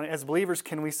question, Shawnee. As believers,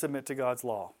 can we submit to God's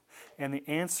law? And the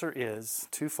answer is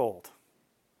twofold.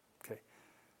 Okay.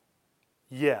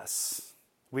 Yes,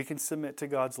 we can submit to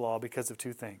God's law because of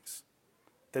two things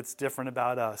that's different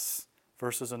about us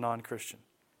versus a non-Christian.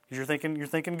 You're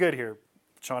thinking good here,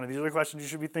 Shawnee. These are the questions you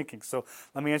should be thinking. So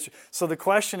let me answer. So the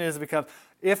question becomes,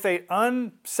 if an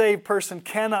unsaved person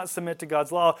cannot submit to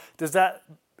God's law, does that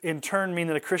in turn mean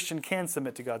that a Christian can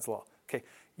submit to God's law? Okay,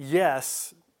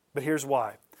 yes, but here's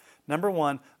why. Number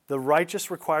one, the righteous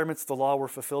requirements of the law were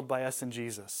fulfilled by us in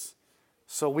Jesus.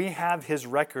 So we have His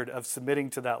record of submitting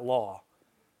to that law,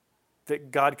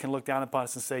 that God can look down upon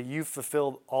us and say, you've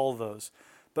fulfilled all those.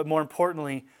 But more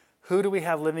importantly, who do we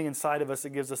have living inside of us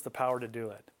that gives us the power to do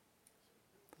it?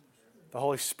 The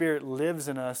Holy Spirit lives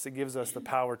in us that gives us the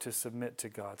power to submit to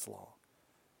God's law.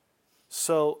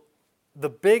 So the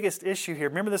biggest issue here,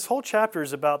 remember this whole chapter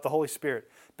is about the Holy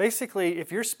Spirit. Basically,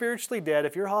 if you're spiritually dead,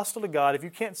 if you're hostile to God, if you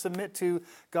can't submit to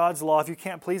God's law, if you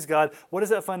can't please God, what does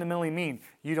that fundamentally mean?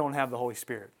 You don't have the Holy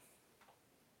Spirit.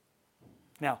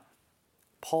 Now,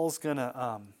 Paul's going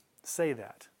to say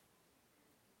that.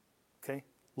 Okay?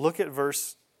 Look at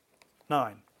verse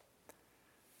 9.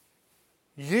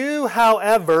 You,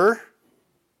 however,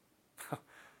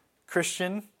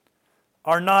 Christian,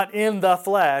 are not in the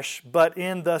flesh, but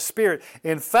in the Spirit.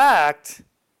 In fact,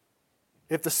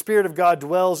 if the Spirit of God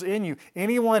dwells in you,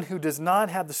 anyone who does not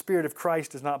have the Spirit of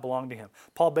Christ does not belong to Him.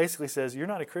 Paul basically says, you're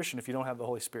not a Christian if you don't have the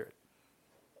Holy Spirit.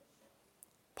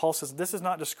 Paul says, this is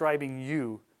not describing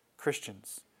you,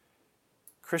 Christians.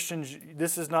 Christians,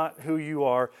 this is not who you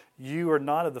are. You are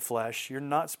not of the flesh. You're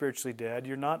not spiritually dead.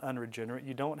 You're not unregenerate.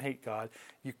 You don't hate God.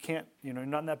 You can't, you're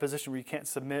not in that position where you can't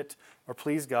submit or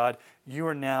please God. You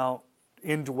are now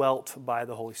indwelt by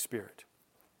the Holy Spirit.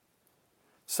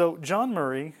 So John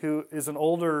Murray, who is an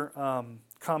older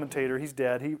commentator, he's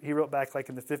dead. He wrote back like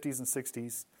in the 50s and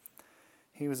 60s.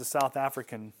 He was a South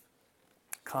African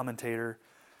commentator,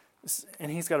 and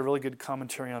he's got a really good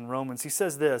commentary on Romans. He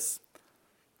says this,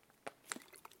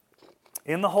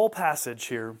 in the whole passage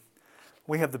here,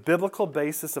 we have the biblical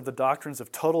basis of the doctrines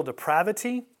of total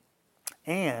depravity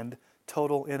and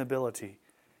total inability.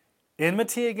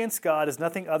 Enmity against God is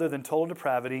nothing other than total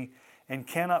depravity, and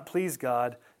cannot please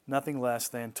God, nothing less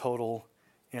than total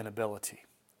inability.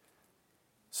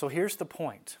 So here's the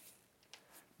point.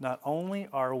 Not only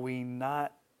are we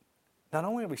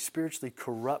spiritually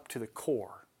corrupt to the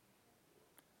core,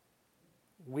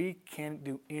 we can't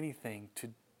do anything to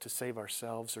save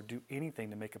ourselves or do anything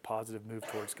to make a positive move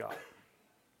towards God.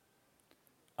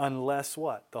 Unless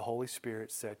what? The Holy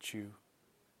Spirit sets you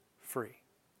free.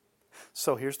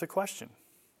 So here's the question.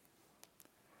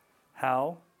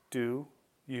 How do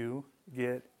you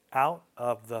get out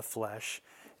of the flesh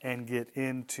and get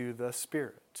into the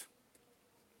Spirit?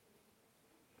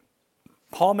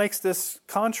 Paul makes this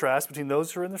contrast between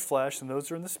those who are in the flesh and those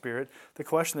who are in the Spirit. The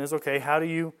question is, okay, how do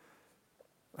you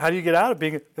get out of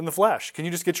being in the flesh? Can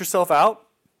you just get yourself out?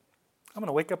 I'm going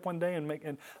to wake up one day and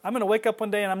I'm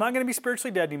not going to be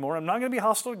spiritually dead anymore. I'm not going to be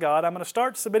hostile to God. I'm going to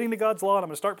start submitting to God's law and I'm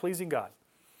going to start pleasing God.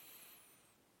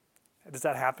 Does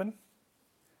that happen?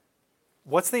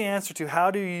 What's the answer to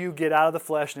how do you get out of the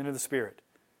flesh and into the Spirit?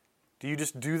 Do you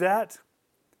just do that?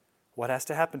 What has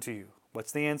to happen to you?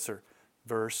 What's the answer?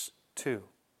 Verse 2.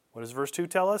 What does verse 2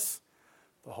 tell us?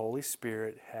 The Holy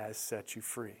Spirit has set you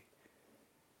free.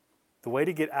 The way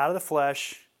to get out of the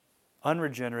flesh,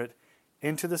 unregenerate,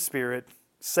 into the Spirit,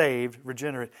 saved,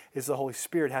 regenerate, is the Holy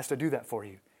Spirit has to do that for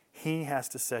you. He has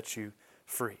to set you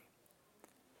free.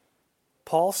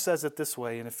 Paul says it this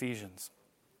way in Ephesians.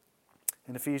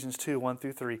 in Ephesians 2, 1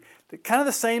 through 3. Kind of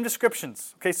the same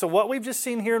descriptions. Okay, so what we've just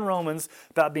seen here in Romans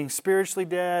about being spiritually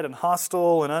dead and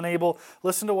hostile and unable,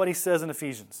 listen to what he says in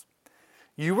Ephesians.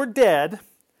 You were dead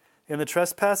in the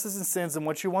trespasses and sins in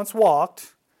which you once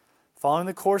walked, following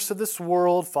the course of this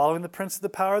world, following the prince of the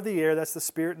power of the air, that's the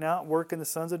spirit now at work in the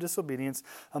sons of disobedience,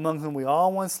 among whom we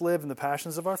all once lived in the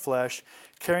passions of our flesh,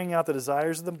 carrying out the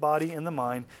desires of the body and the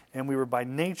mind, and we were by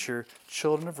nature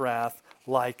children of wrath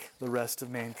like the rest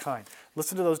of mankind.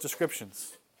 Listen to those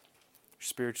descriptions. You're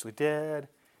spiritually dead,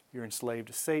 you're enslaved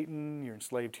to Satan, you're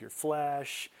enslaved to your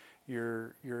flesh,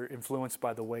 you're influenced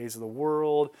by the ways of the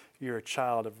world, you're a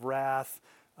child of wrath.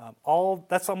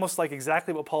 That's almost like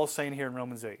exactly what Paul's saying here in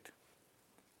Romans 8.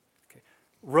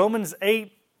 Romans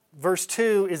 8, verse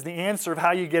 2 is the answer of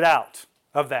how you get out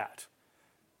of that.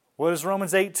 What is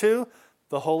Romans 8, 2?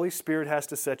 The Holy Spirit has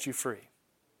to set you free.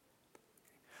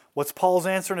 What's Paul's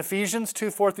answer in Ephesians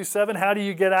 2, 4 through 7? How do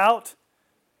you get out?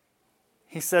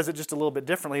 He says it just a little bit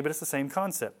differently, but it's the same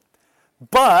concept.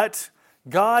 But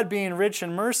God, being rich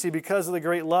in mercy because of the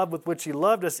great love with which He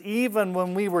loved us, even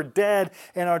when we were dead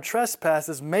in our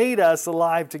trespasses, made us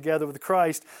alive together with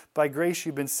Christ. By grace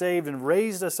you've been saved, and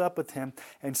raised us up with Him,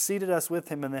 and seated us with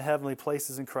Him in the heavenly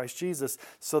places in Christ Jesus,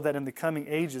 so that in the coming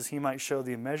ages He might show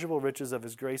the immeasurable riches of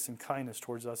His grace and kindness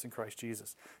towards us in Christ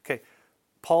Jesus. Okay,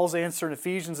 Paul's answer in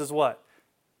Ephesians is what?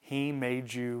 He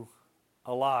made you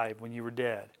alive when you were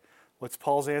dead. What's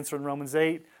Paul's answer in Romans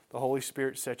 8? The Holy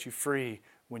Spirit set you free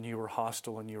when you were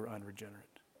hostile and you were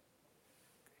unregenerate.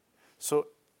 So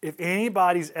if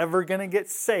anybody's ever going to get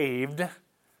saved,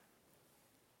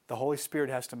 the Holy Spirit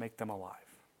has to make them alive.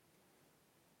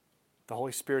 The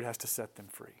Holy Spirit has to set them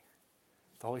free.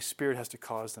 The Holy Spirit has to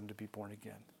cause them to be born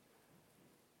again.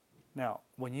 Now,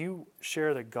 when you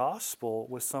share the gospel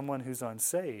with someone who's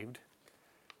unsaved,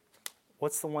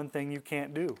 what's the one thing you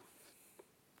can't do?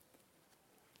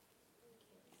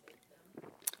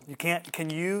 You can't.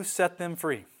 Can you set them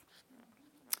free?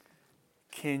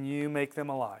 Can you make them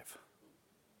alive?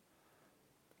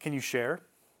 Can you share?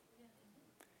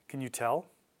 Can you tell?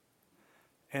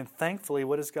 And thankfully,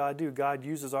 what does God do? God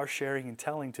uses our sharing and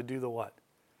telling to do the what?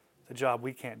 The job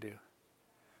we can't do.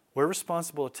 We're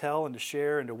responsible to tell and to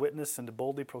share and to witness and to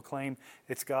boldly proclaim.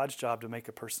 It's God's job to make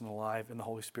a person alive and the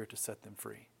Holy Spirit to set them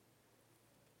free.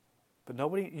 But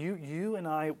nobody, you and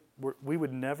I, we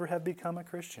would never have become a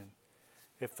Christian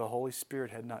if the Holy Spirit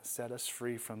had not set us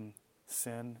free from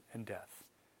sin and death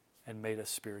and made us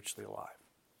spiritually alive.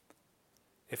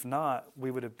 If not,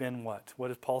 we would have been what? What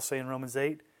did Paul say in Romans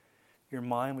 8? Your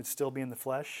mind would still be in the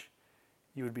flesh.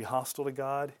 You would be hostile to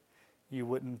God. You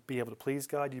wouldn't be able to please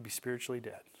God. You'd be spiritually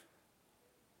dead.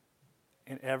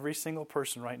 And every single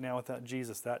person right now without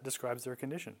Jesus, that describes their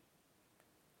condition.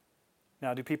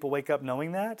 Now, do people wake up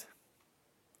knowing that?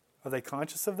 Are they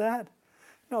conscious of that?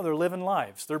 No, they're living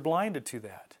lives. They're blinded to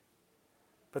that.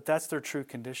 But that's their true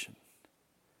condition.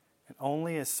 And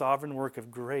only a sovereign work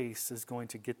of grace is going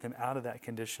to get them out of that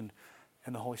condition,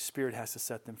 and the Holy Spirit has to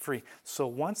set them free. So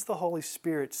once the Holy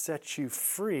Spirit sets you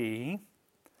free,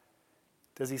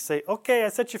 does He say, okay, I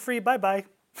set you free, bye-bye,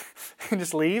 and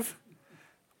just leave?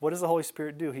 What does the Holy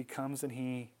Spirit do? He comes and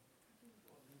He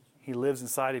lives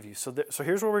inside of you. So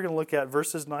here's what we're going to look at,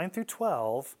 verses 9 through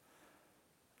 12,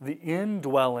 the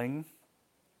indwelling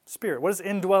Spirit. What does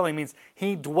indwelling mean?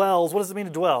 He dwells. What does it mean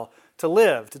to dwell? To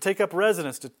live, to take up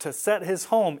residence, to set His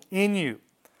home in you.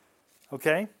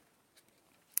 Okay?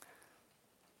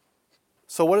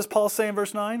 So what does Paul say in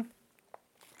verse 9?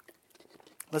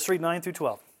 Let's read 9 through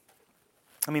 12.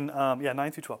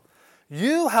 9 through 12.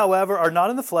 You, however, are not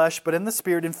in the flesh, but in the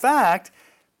Spirit. In fact,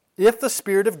 if the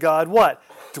Spirit of God, what?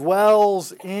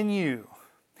 Dwells in you.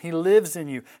 He lives in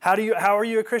you. How are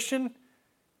you a Christian?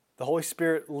 The Holy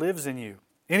Spirit lives in you.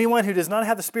 Anyone who does not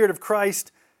have the Spirit of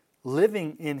Christ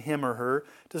living in him or her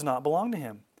does not belong to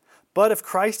Him. But if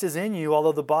Christ is in you,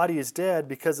 although the body is dead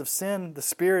because of sin, the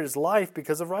Spirit is life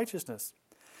because of righteousness.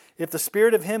 If the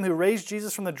Spirit of Him who raised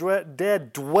Jesus from the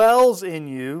dead dwells in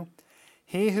you,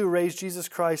 He who raised Jesus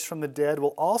Christ from the dead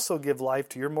will also give life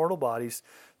to your mortal bodies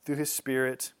through His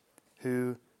Spirit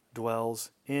who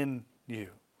dwells in you.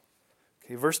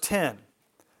 Okay, verse 10.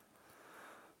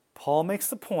 Paul makes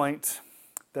the point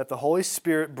that the Holy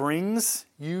Spirit brings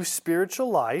you spiritual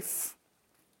life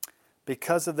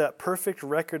because of that perfect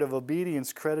record of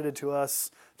obedience credited to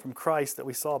us from Christ that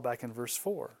we saw back in verse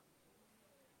 4.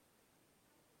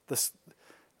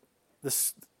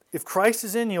 If Christ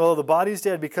is in you, although the body is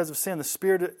dead because of sin, the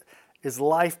Spirit is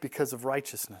life because of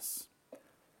righteousness.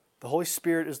 The Holy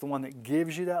Spirit is the one that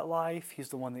gives you that life. He's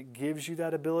the one that gives you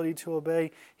that ability to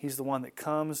obey. He's the one that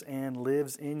comes and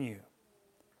lives in you.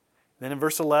 Then in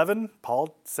verse 11,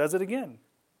 Paul says it again.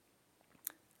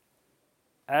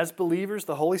 As believers,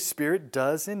 the Holy Spirit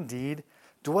does indeed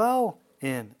dwell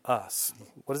in us.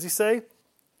 What does he say?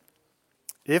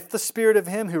 If the Spirit of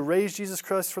Him who raised Jesus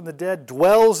Christ from the dead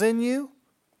dwells in you,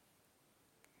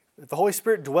 if the Holy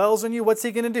Spirit dwells in you, what's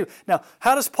He going to do? Now,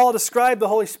 how does Paul describe the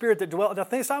Holy Spirit that dwells? Now,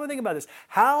 stop and think about this.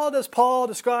 How does Paul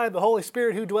describe the Holy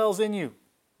Spirit who dwells in you?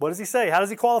 What does he say? How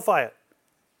does he qualify it?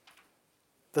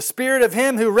 The Spirit of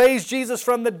Him who raised Jesus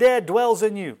from the dead dwells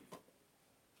in you.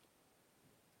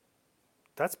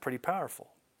 That's pretty powerful.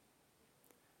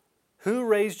 Who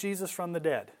raised Jesus from the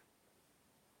dead?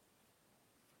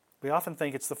 We often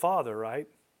think it's the Father, right?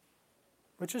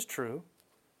 Which is true.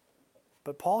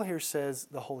 But Paul here says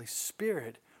the Holy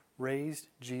Spirit raised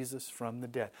Jesus from the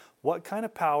dead. What kind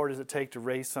of power does it take to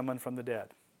raise someone from the dead?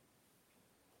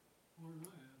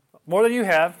 More than you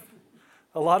have.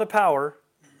 A lot of power.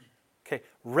 Okay,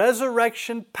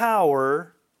 resurrection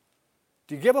power.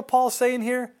 Do you get what Paul's saying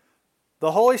here?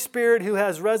 The Holy Spirit who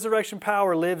has resurrection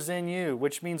power lives in you,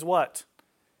 which means what?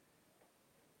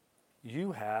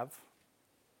 You have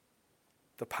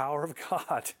the power of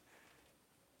God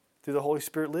through the Holy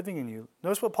Spirit living in you.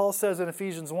 Notice what Paul says in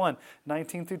Ephesians 1,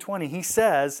 19 through 20. He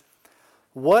says,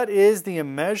 what is the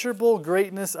immeasurable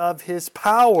greatness of His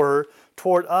power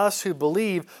toward us who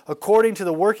believe, according to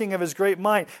the working of His great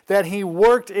might, that He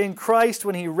worked in Christ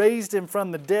when He raised Him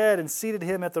from the dead and seated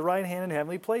Him at the right hand in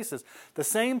heavenly places. The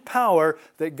same power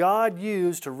that God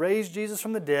used to raise Jesus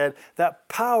from the dead, that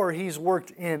power He's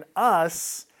worked in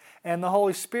us, and the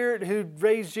Holy Spirit who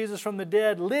raised Jesus from the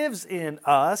dead lives in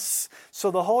us. So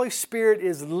the Holy Spirit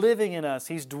is living in us.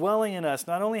 He's dwelling in us.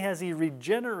 Not only has He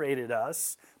regenerated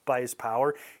us by His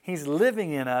power, He's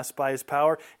living in us by His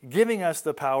power, giving us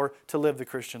the power to live the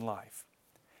Christian life.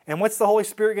 And what's the Holy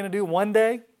Spirit going to do one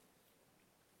day?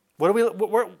 What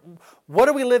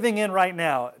are we living in right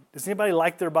now? Does anybody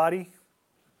like their body?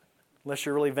 Unless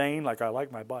you're really vain, like I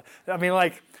like my body. I mean,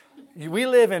 like, we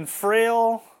live in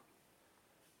frail,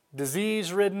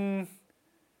 disease-ridden,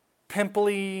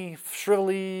 pimply,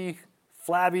 shrivelly,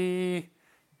 flabby,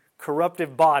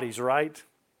 corruptive bodies, right?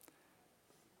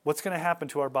 What's going to happen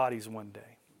to our bodies one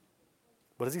day?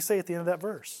 What does he say at the end of that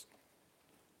verse?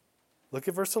 Look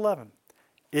at verse 11.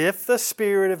 If the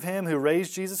Spirit of Him who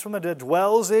raised Jesus from the dead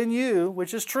dwells in you,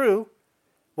 which is true,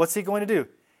 what's He going to do?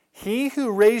 He who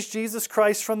raised Jesus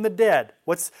Christ from the dead.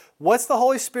 What's the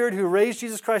Holy Spirit who raised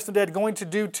Jesus Christ from the dead going to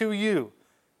do to you?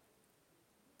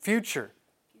 Future,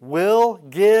 will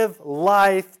give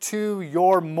life to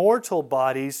your mortal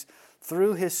bodies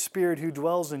through His Spirit who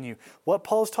dwells in you. What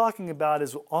Paul's talking about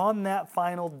is on that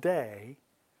final day,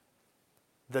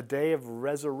 the day of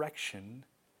resurrection,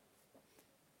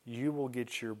 you will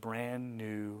get your brand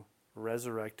new,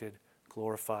 resurrected,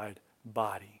 glorified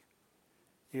body.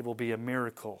 It will be a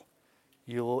miracle.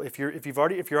 If you're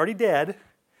already dead,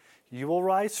 you will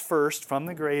rise first from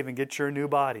the grave and get your new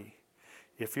body.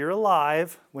 If you're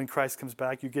alive, when Christ comes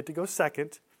back, you get to go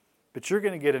second, but you're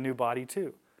going to get a new body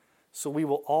too. So we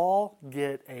will all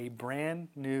get a brand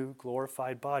new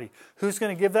glorified body. Who's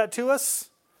going to give that to us?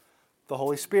 The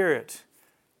Holy Spirit.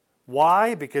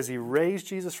 Why? Because He raised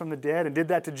Jesus from the dead and did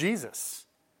that to Jesus.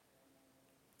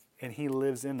 And He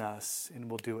lives in us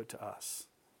and will do it to us.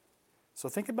 So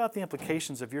think about the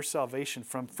implications of your salvation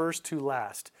from first to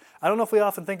last. I don't know if we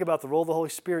often think about the role of the Holy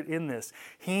Spirit in this.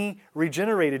 He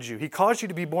regenerated you. He caused you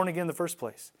to be born again in the first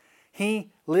place. He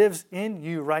lives in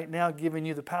you right now, giving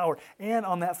you the power. And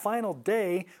on that final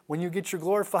day, when you get your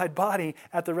glorified body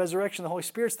at the resurrection, the Holy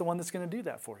Spirit's the one that's going to do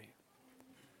that for you.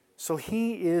 So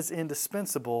He is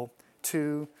indispensable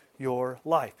to your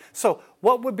life. So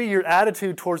what would be your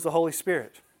attitude towards the Holy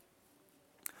Spirit?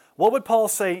 What would Paul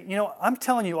say? I'm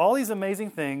telling you all these amazing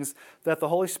things that the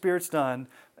Holy Spirit's done.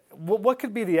 What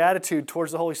could be the attitude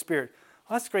towards the Holy Spirit?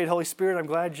 Oh, that's great, Holy Spirit. I'm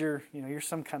glad you're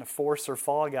some kind of force or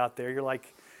fog out there. You're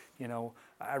like,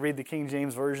 I read the King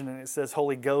James Version and it says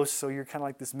Holy Ghost, so you're kind of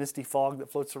like this misty fog that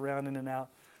floats around in and out.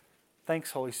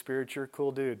 Thanks, Holy Spirit. You're a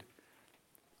cool dude.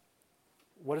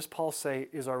 What does Paul say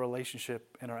is our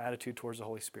relationship and our attitude towards the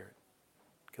Holy Spirit?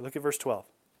 Okay, look at verse 12.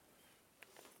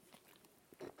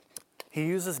 He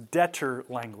uses debtor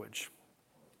language.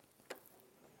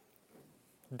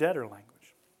 Debtor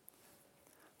language.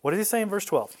 What does he say in verse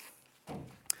 12?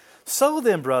 So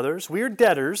then, brothers, we are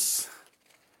debtors,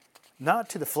 not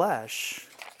to the flesh,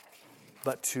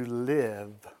 but to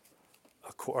live,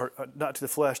 not to the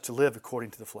flesh, to live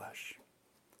according to the flesh.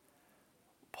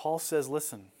 Paul says,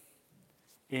 listen,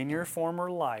 in your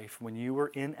former life, when you were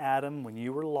in Adam, when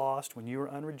you were lost, when you were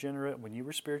unregenerate, when you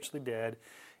were spiritually dead,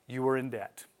 you were in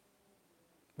debt.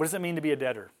 What does it mean to be a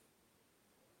debtor?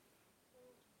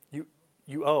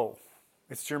 you owe.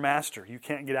 It's your master. You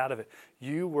can't get out of it.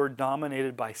 You were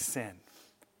dominated by sin.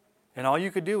 And all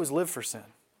you could do was live for sin.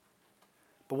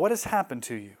 But what has happened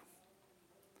to you?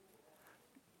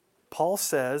 Paul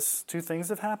says two things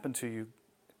have happened to you.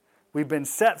 We've been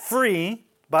set free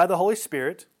by the Holy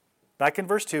Spirit. Back in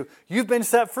verse 2, you've been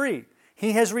set free.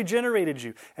 He has regenerated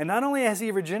you. And not only has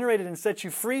He regenerated and set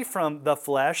you free from the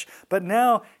flesh, but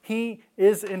now He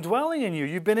is indwelling in you.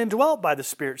 You've been indwelt by the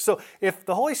Spirit. So if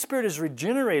the Holy Spirit has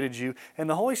regenerated you and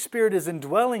the Holy Spirit is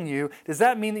indwelling you, does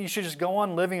that mean that you should just go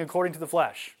on living according to the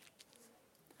flesh?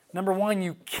 Number one,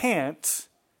 you can't.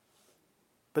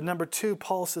 But number two,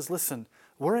 Paul says, listen,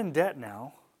 we're in debt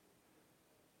now,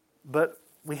 but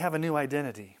we have a new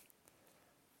identity.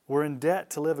 We're in debt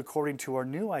to live according to our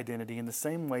new identity in the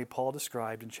same way Paul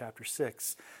described in chapter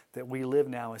 6, that we live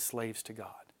now as slaves to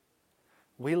God.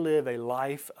 We live a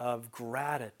life of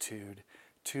gratitude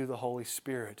to the Holy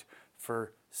Spirit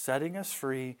for setting us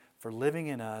free, for living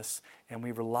in us, and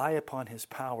we rely upon His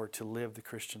power to live the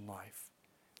Christian life.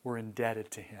 We're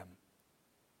indebted to Him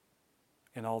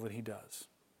in all that He does.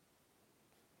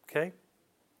 Okay?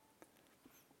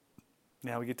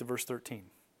 Now we get to verse 13.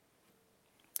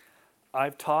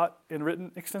 I've taught and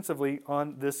written extensively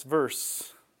on this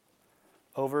verse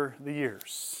over the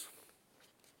years.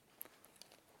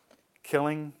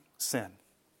 Killing sin.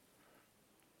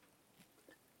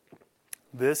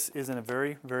 This is in a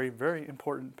very, very, very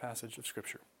important passage of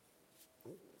Scripture.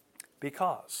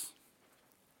 Because,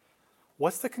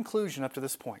 what's the conclusion up to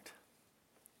this point?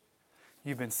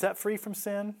 You've been set free from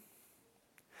sin.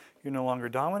 You're no longer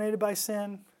dominated by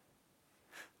sin.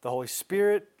 The Holy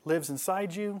Spirit lives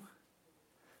inside you.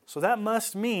 So that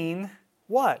must mean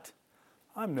what?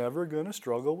 I'm never going to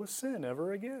struggle with sin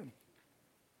ever again.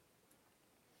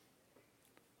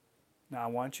 Now I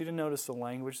want you to notice the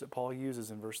language that Paul uses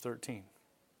in verse 13.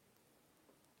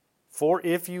 For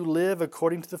if you live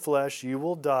according to the flesh, you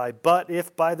will die. But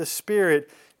if by the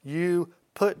Spirit you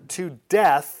put to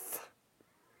death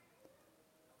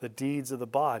the deeds of the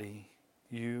body,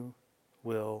 you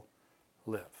will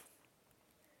live.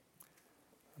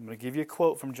 I'm going to give you a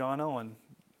quote from John Owen.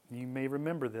 You may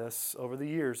remember this. Over the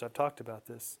years, I've talked about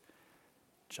this.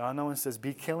 John Owen says,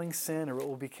 be killing sin or it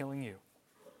will be killing you.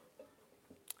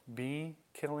 Be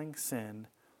killing sin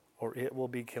or it will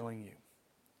be killing you.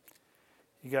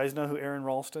 You guys know who Aaron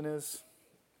Ralston is?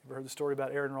 Ever heard the story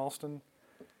about Aaron Ralston?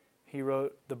 He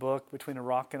wrote the book Between a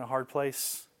Rock and a Hard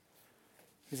Place.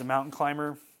 He's a mountain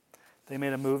climber. They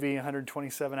made a movie,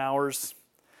 127 Hours.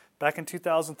 Back in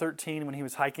 2013, when he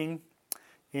was hiking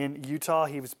in Utah,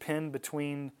 he was pinned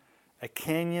between a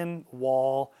canyon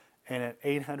wall and an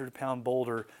 800-pound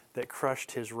boulder that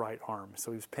crushed his right arm.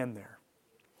 So he was pinned there.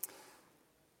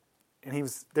 And he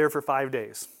was there for 5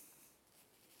 days.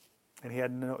 And he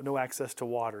had no access to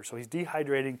water. So he's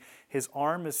dehydrating. His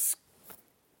arm is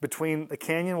between the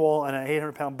canyon wall and an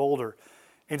 800-pound boulder.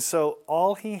 And so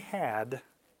all he had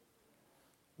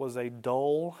was a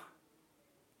dull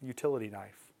utility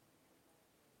knife.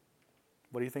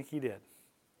 What do you think he did?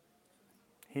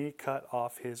 He cut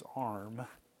off his arm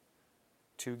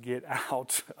to get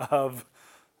out of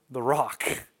the rock.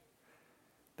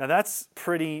 Now that's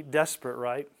pretty desperate,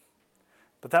 right?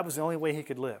 But that was the only way he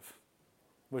could live,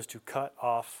 was to cut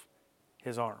off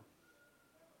his arm.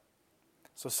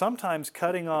 So sometimes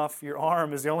cutting off your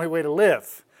arm is the only way to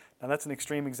live. Now that's an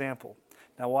extreme example.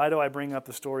 Now why do I bring up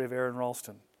the story of Aaron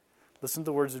Ralston? Listen to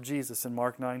the words of Jesus in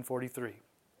Mark 9:43.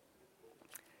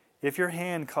 If your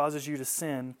hand causes you to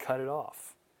sin, cut it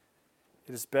off.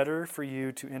 It is better for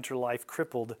you to enter life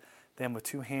crippled than with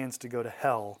two hands to go to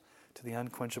hell, to the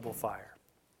unquenchable fire.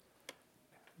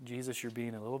 Jesus, you're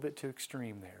being a little bit too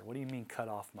extreme there. What do you mean cut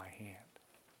off my hand?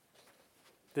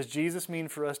 Does Jesus mean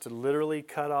for us to literally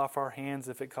cut off our hands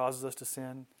if it causes us to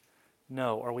sin?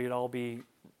 No, or we'd all be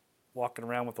walking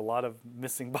around with a lot of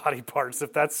missing body parts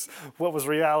if that's what was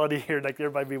reality here. Like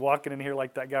everybody be walking in here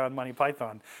like that guy on Monty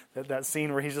Python. That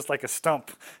scene where he's just like a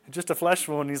stump, just a flesh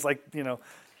wound. He's like, you know.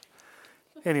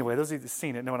 Anyway, those of you who've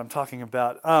seen it know what I'm talking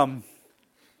about.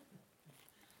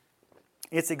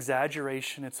 It's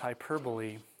exaggeration, it's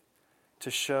hyperbole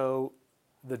to show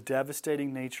the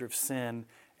devastating nature of sin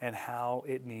and how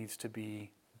it needs to be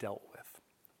dealt with.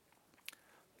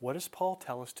 What does Paul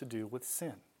tell us to do with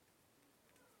sin?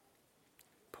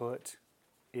 Put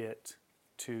it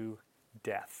to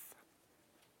death.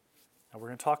 Now we're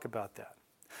going to talk about that.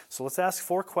 So let's ask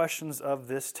 4 questions of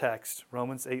this text,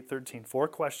 Romans 8:13. 4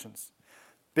 questions.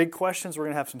 Big questions. We're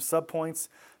going to have some subpoints,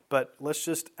 but let's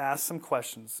just ask some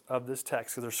questions of this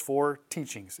text because there's 4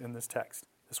 teachings in this text,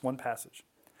 this one passage.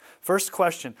 First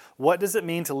question, what does it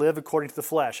mean to live according to the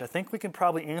flesh? I think we can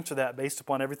probably answer that based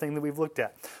upon everything that we've looked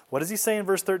at. What does he say in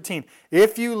verse 13?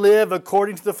 If you live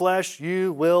according to the flesh,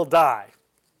 you will die.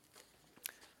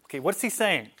 Okay, what's he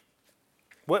saying?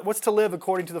 What's to live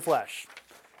according to the flesh?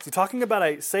 Is he talking about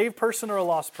a saved person or a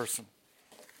lost person?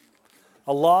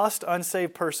 A lost,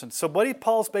 unsaved person. So what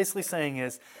Paul's basically saying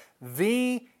is,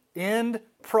 the end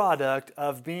product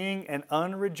of being an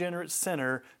unregenerate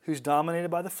sinner who's dominated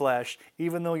by the flesh,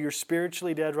 even though you're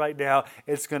spiritually dead right now,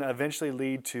 it's going to eventually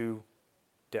lead to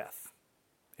death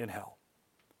in hell.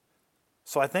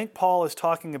 So I think Paul is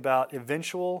talking about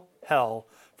eventual hell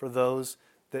for those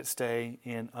that stay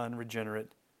in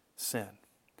unregenerate sin.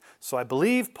 So I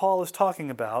believe Paul is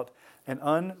talking about an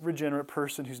unregenerate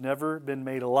person who's never been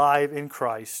made alive in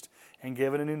Christ and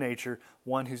given a new nature,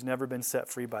 one who's never been set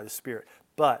free by the Spirit.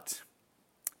 But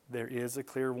there is a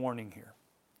clear warning here.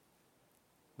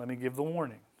 Let me give the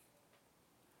warning.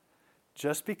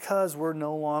 Just because we're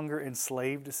no longer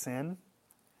enslaved to sin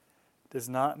does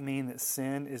not mean that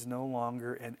sin is no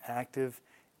longer an active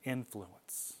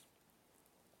influence.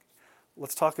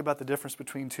 Let's talk about the difference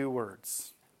between two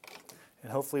words.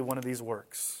 And hopefully one of these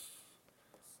works.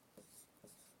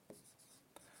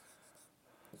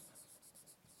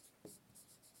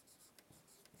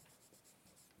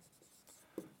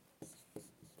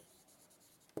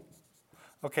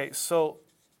 Okay, so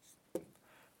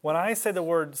when I say the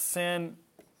word sin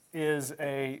is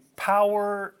a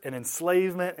power, an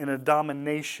enslavement, and a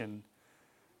domination,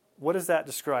 what does that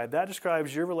describe? That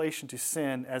describes your relation to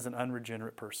sin as an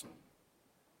unregenerate person.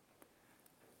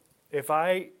 If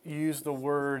I use the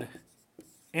word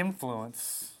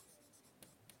influence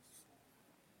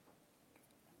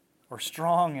or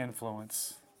strong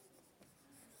influence,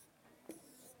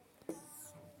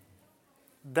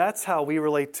 that's how we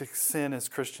relate to sin as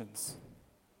Christians.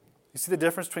 You see the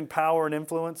difference between power and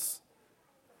influence?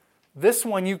 This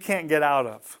one you can't get out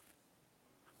of.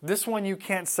 This one you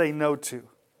can't say no to.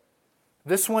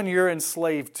 This one you're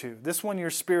enslaved to. This one you're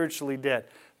spiritually dead.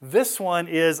 This one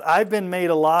is, I've been made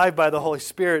alive by the Holy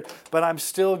Spirit, but I'm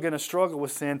still going to struggle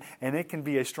with sin, and it can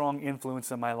be a strong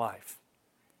influence in my life.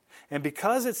 And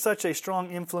because it's such a strong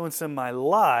influence in my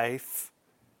life,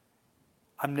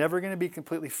 I'm never going to be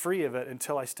completely free of it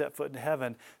until I step foot into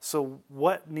heaven. So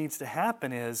what needs to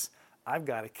happen is, I've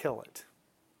got to kill it.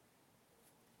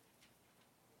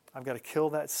 I've got to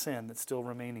kill that sin that's still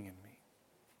remaining in me.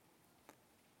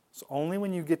 So only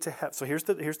when you get to heaven, so here's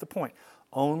the point.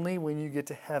 Only when you get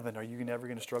to heaven are you never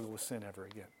going to struggle with sin ever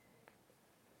again.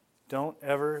 Don't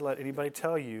ever let anybody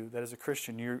tell you that as a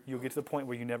Christian you'll get to the point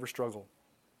where you never struggle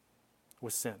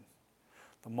with sin.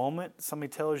 The moment somebody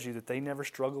tells you that they never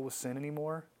struggle with sin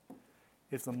anymore,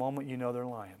 it's the moment you know they're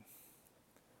lying.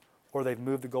 Or they've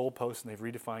moved the goalposts and they've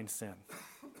redefined sin.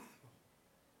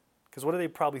 Because what are they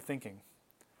probably thinking?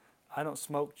 I don't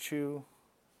smoke, chew,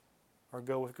 or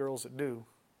go with girls that do.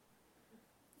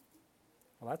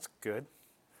 Well, that's good.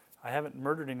 I haven't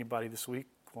murdered anybody this week.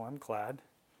 Well, I'm glad.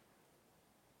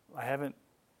 I haven't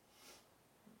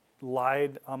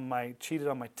cheated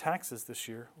on my taxes this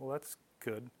year. Well, that's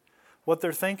good. What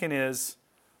they're thinking is,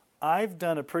 I've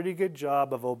done a pretty good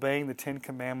job of obeying the 10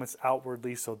 Commandments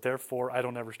outwardly, so therefore I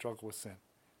don't ever struggle with sin.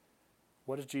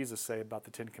 What does Jesus say about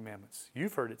the 10 Commandments?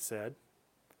 You've heard it said,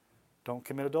 don't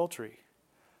commit adultery.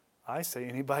 I say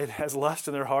anybody that has lust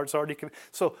in their heart's already committed.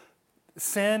 So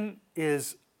sin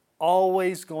is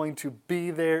always going to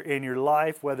be there in your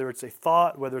life, whether it's a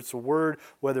thought, whether it's a word,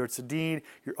 whether it's a deed,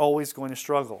 you're always going to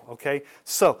struggle, okay?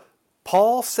 So,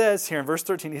 Paul says here in verse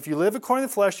 13, if you live according to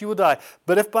the flesh, you will die.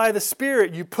 But if by the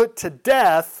Spirit you put to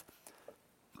death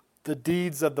the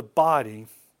deeds of the body,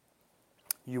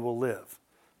 you will live.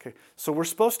 Okay, so we're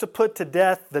supposed to put to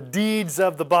death the deeds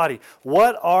of the body.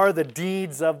 What are the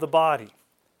deeds of the body?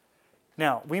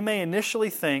 Now, we may initially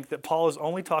think that Paul is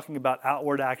only talking about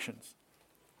outward actions.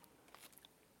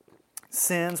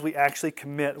 Sins we actually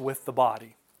commit with the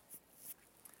body.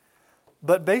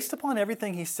 But based upon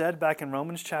everything he said back in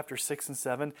Romans chapter 6 and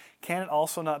 7, can it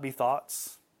also not be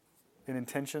thoughts and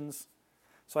intentions?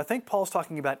 So I think Paul's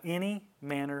talking about any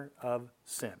manner of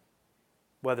sin,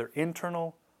 whether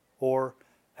internal or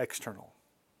external.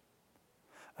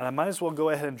 And I might as well go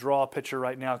ahead and draw a picture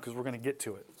right now because we're going to get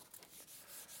to it.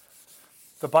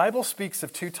 The Bible speaks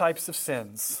of two types of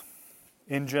sins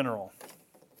in general.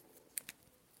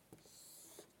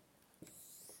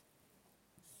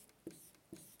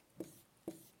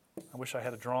 I wish I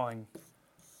had a drawing.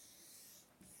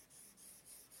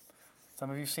 Some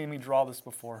of you have seen me draw this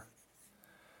before.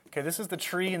 Okay, this is the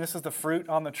tree and this is the fruit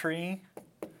on the tree.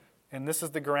 And this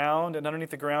is the ground, and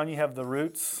underneath the ground you have the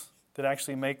roots that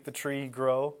actually make the tree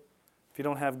grow. If you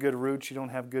don't have good roots, you don't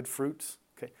have good fruits.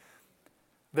 Okay.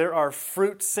 There are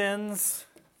fruit sins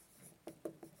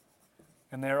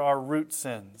and there are root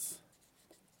sins.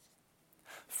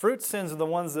 Fruit sins are the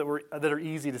ones that are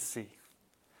easy to see.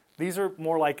 These are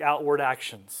more like outward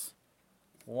actions.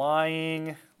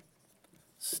 Lying,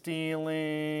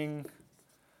 stealing,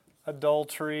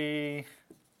 adultery,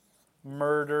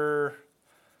 murder.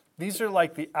 These are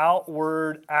like the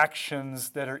outward actions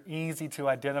that are easy to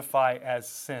identify as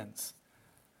sins.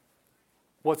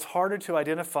 What's harder to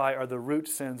identify are the root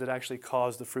sins that actually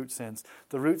cause the fruit sins.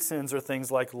 The root sins are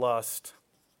things like lust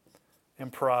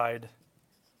and pride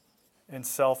and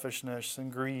selfishness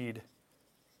and greed.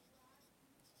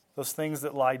 Those things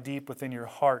that lie deep within your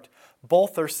heart.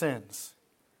 Both are sins.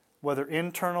 Whether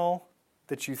internal,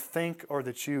 that you think or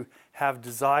that you have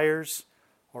desires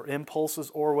or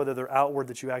impulses, or whether they're outward,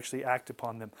 that you actually act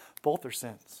upon them. Both are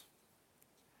sins.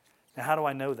 Now, how do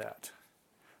I know that?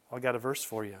 Well, I got a verse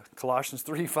for you. Colossians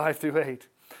 3, 5 through 8.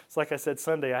 It's like I said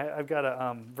Sunday, I've got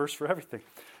a verse for everything.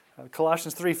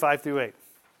 Colossians 3, 5 through 8.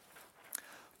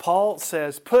 Paul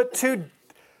says, put to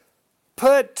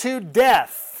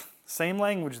death. Same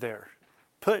language there.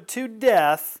 Put to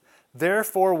death,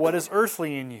 therefore, what is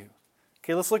earthly in you.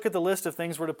 Okay, let's look at the list of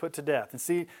things we're to put to death. And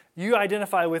see, you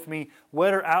identify with me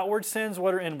what are outward sins,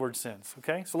 what are inward sins.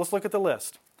 Okay, so let's look at the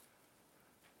list.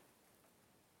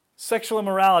 Sexual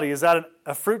immorality, is that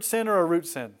a fruit sin or a root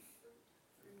sin?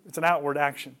 It's an outward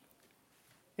action.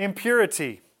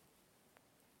 Impurity.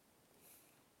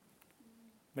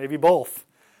 Maybe both.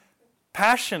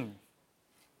 Passion.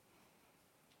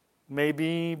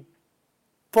 Maybe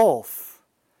both.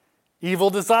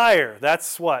 Evil desire,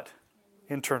 that's what?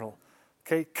 Internal.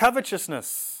 Okay,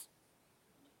 covetousness,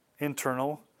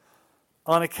 internal.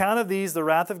 On account of these, the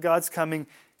wrath of God's coming.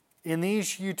 In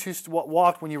these you too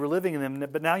walked when you were living in them,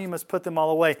 but now you must put them all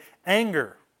away.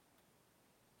 Anger,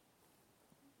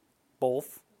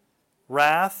 both.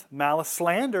 Wrath, malice,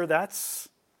 slander, that's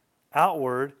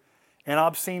outward. And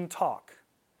obscene talk.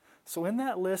 So in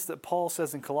that list that Paul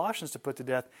says in Colossians to put to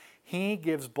death, he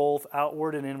gives both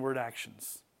outward and inward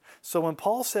actions. So when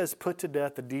Paul says put to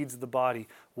death the deeds of the body,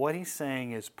 what he's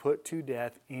saying is put to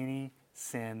death any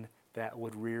sin that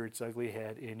would rear its ugly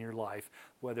head in your life,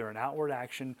 whether an outward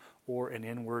action or an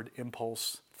inward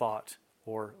impulse, thought,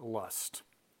 or lust.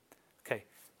 Okay,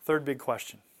 third big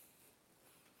question.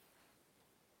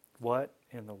 What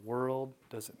in the world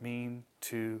does it mean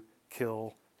to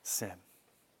kill sin?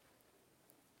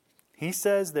 He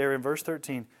says there in verse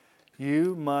 13,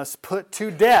 you must put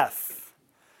to death.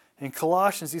 In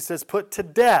Colossians, he says, put to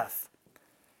death.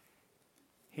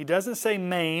 He doesn't say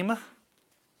maim,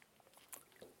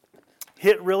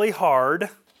 hit really hard.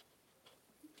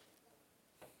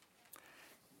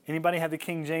 Anybody have the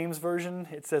King James Version?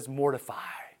 It says mortify.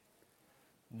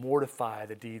 Mortify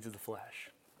the deeds of the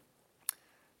flesh.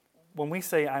 When we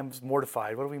say I'm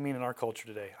mortified, what do we mean in our culture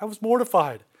today? I was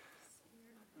mortified.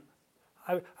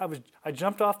 I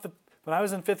jumped off when I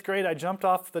was in 5th grade, I jumped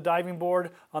off the diving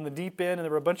board on the deep end, and there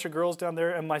were a bunch of girls down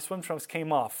there, and my swim trunks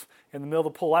came off in the middle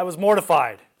of the pool. I was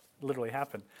mortified. It literally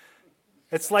happened.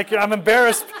 It's like I'm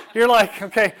embarrassed. You're like,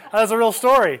 okay, that was a real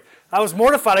story. I was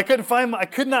mortified. I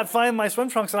could not find my swim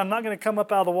trunks, and I'm not going to come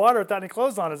up out of the water without any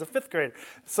clothes on as a 5th grade.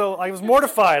 So I was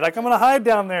mortified. Like I'm going to hide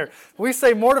down there. We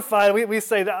say mortified. We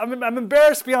say that I'm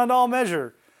embarrassed beyond all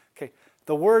measure. Okay.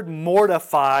 The word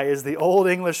mortify is the Old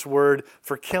English word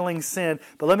for killing sin.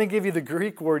 But let me give you the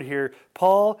Greek word here.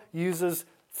 Paul uses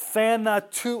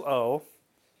thanatuo,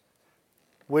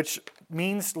 which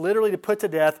means literally to put to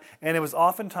death, and it was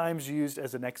oftentimes used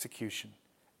as an execution.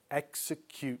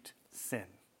 Execute sin.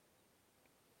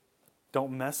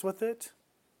 Don't mess with it.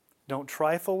 Don't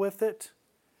trifle with it.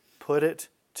 Put it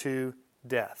to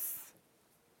death.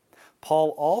 Paul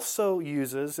also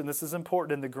uses, and this is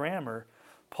important in the grammar,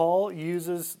 Paul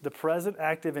uses the present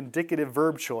active indicative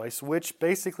verb choice, which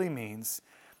basically means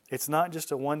it's not just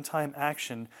a one-time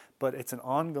action, but it's an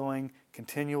ongoing,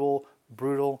 continual,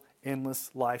 brutal,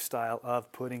 endless lifestyle of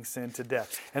putting sin to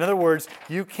death. In other words,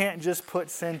 you can't just put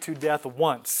sin to death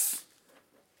once.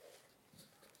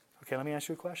 Okay, let me ask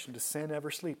you a question. Does sin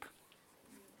ever sleep?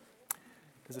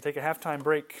 Does it take a halftime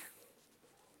break?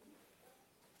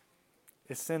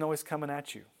 Is sin always coming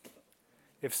at you?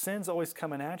 If sin's always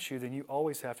coming at you, then you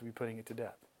always have to be putting it to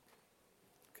death.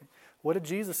 Okay. What did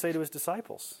Jesus say to his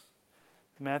disciples?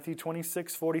 Matthew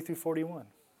 26, 40 through 41.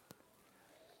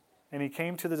 And he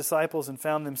came to the disciples and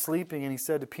found them sleeping, and he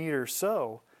said to Peter,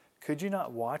 so, could you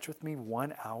not watch with me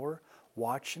 1 hour?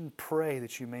 Watch and pray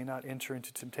that you may not enter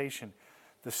into temptation.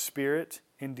 The spirit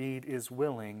indeed is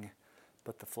willing,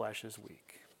 but the flesh is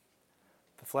weak.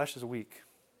 The flesh is weak.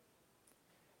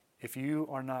 If you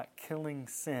are not killing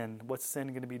sin, what's sin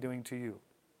going to be doing to you?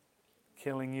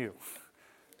 Killing you.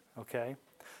 Okay?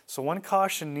 So one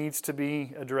caution needs to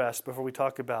be addressed before we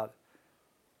talk about it.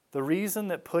 The reason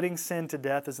that putting sin to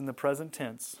death is in the present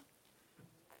tense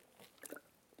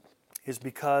is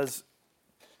because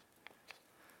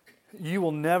you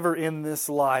will never in this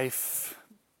life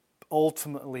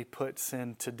ultimately put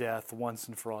sin to death once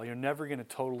and for all. You're never going to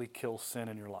totally kill sin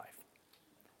in your life.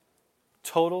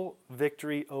 Total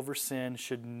victory over sin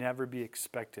should never be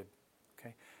expected.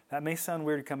 Okay? That may sound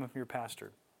weird coming from your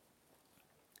pastor.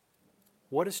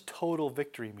 What does total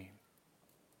victory mean?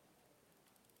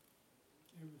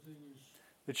 Everything is,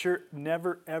 That you're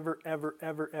never, ever, ever,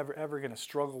 ever, ever, ever going to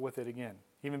struggle with it again,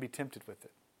 even be tempted with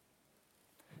it.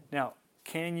 Now,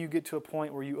 can you get to a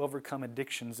point where you overcome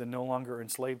addictions and no longer are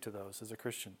enslaved to those as a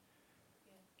Christian?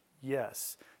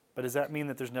 Yes. But does that mean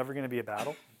that there's never going to be a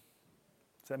battle?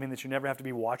 Does that mean that you never have to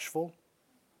be watchful?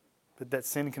 That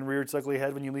sin can rear its ugly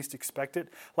head when you least expect it?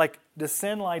 Like, does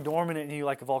sin lie dormant in you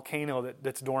like a volcano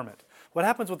that's dormant? What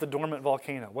happens with a dormant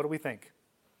volcano? What do we think?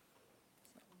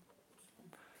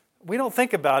 We don't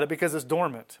think about it because it's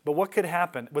dormant. But what could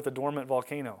happen with a dormant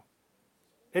volcano?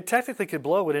 It technically could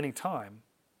blow at any time.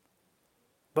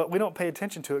 But we don't pay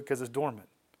attention to it because it's dormant.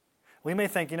 We may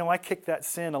think, I kicked that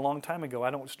sin a long time ago. I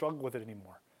don't struggle with it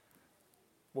anymore.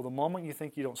 Well, the moment you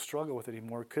think you don't struggle with it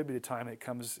anymore, it could be the time it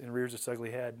comes and rears its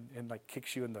ugly head and like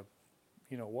kicks you in the,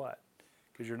 what,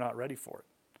 because you're not ready for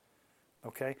it.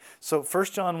 Okay? So 1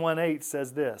 John 1:8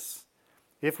 says this,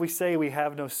 if we say we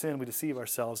have no sin, we deceive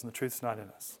ourselves and the truth's not in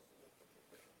us.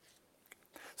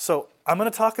 So I'm going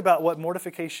to talk about what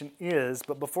mortification is,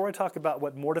 but before I talk about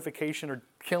what mortification or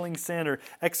killing sin or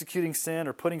executing sin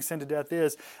or putting sin to death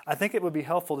is, I think it would be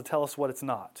helpful to tell us what it's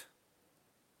not.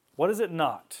 What is it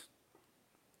not?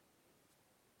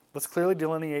 Let's clearly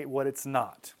delineate what it's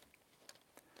not.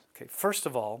 Okay, first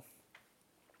of all,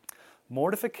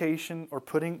 mortification or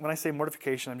when I say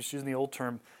mortification, I'm just using the old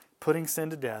term, putting sin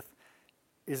to death,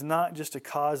 is not just a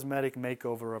cosmetic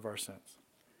makeover of our sins.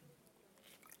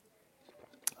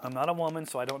 I'm not a woman,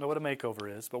 so I don't know what a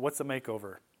makeover is, but what's a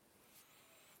makeover?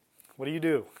 What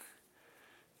do?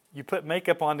 You put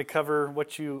makeup on to cover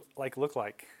what you look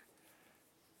like.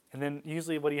 And then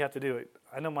usually what do you have to do?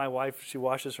 I know my wife, she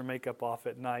washes her makeup off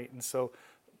at night, and so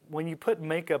when you put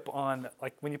makeup on,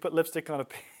 like when you put lipstick on a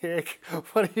pig,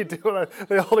 what do you do?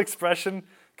 The old expression?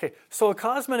 Okay, so a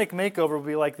cosmetic makeover would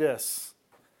be like this.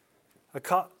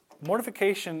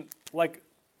 Mortification, like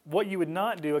what you would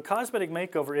not do, a cosmetic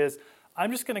makeover is,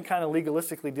 I'm just going to kind of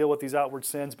legalistically deal with these outward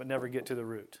sins but never get to the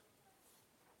root.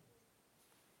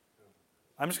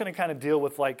 I'm just going to kind of deal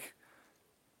with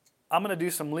I'm going to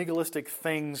do some legalistic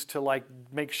things to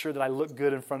make sure that I look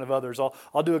good in front of others.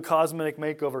 I'll do a cosmetic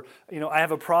makeover. I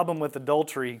have a problem with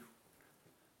adultery.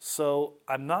 So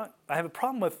I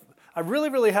really,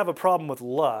 really have a problem with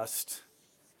lust.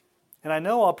 And I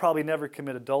know I'll probably never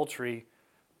commit adultery,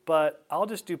 but I'll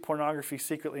just do pornography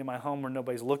secretly in my home where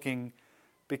nobody's looking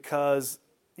because,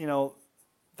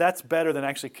 that's better than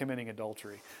actually committing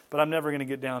adultery. But I'm never going to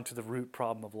get down to the root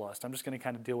problem of lust. I'm just going to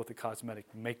kind of deal with the cosmetic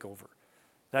makeover.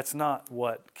 That's not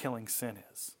what killing sin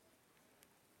is.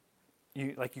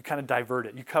 You kind of divert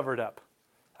it. You cover it up.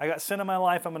 I got sin in my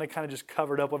life. I'm going to kind of just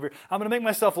cover it up over here. I'm going to make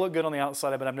myself look good on the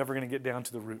outside, but I'm never going to get down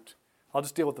to the root. I'll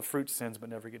just deal with the fruit sins, but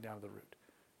never get down to the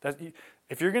root.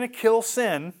 If you're going to kill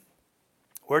sin,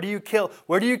 where do you kill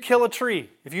a tree?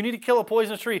 If you need to kill a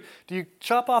poisonous tree, do you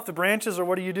chop off the branches or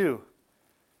what do?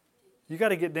 You got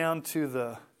to get down to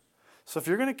the... So if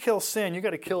you're going to kill sin, you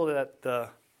got to kill it at the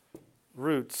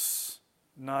roots,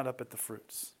 not up at the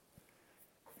fruits.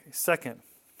 Okay, second,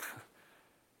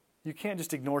 you can't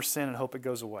just ignore sin and hope it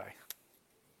goes away.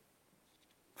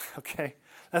 Okay?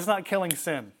 That's not killing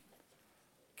sin.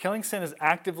 Killing sin is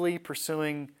actively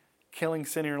pursuing killing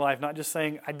sin in your life, not just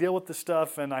saying, I deal with this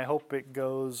stuff and I hope it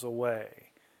goes away.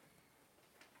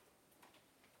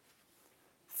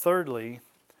 Thirdly,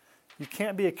 you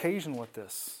can't be occasional with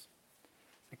this.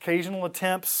 Occasional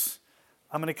attempts,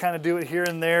 I'm going to kind of do it here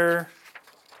and there.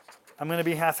 I'm going to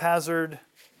be haphazard.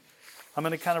 I'm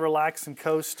going to kind of relax and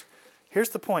coast. Here's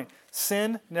the point.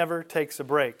 Sin never takes a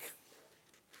break.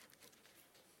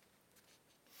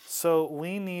 So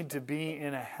we need to be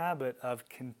in a habit of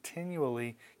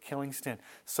continually killing sin.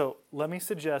 So let me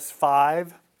suggest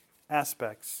 5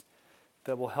 aspects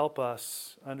that will help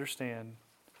us understand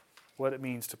what it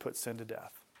means to put sin to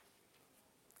death.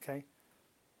 Okay?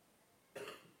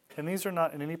 And these are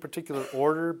not in any particular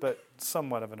order, but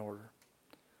somewhat of an order.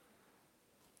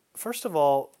 First of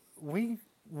all, we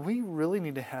really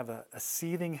need to have a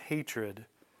seething hatred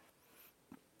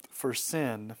for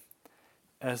sin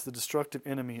as the destructive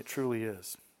enemy it truly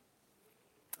is.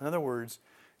 In other words,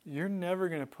 you're never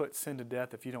going to put sin to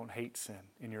death if you don't hate sin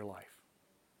in your life.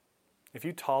 If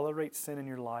you tolerate sin in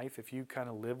your life, if you kind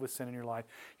of live with sin in your life,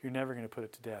 you're never going to put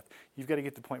it to death. You've got to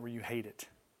get to the point where you hate it.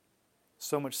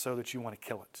 So much so that you want to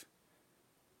kill it.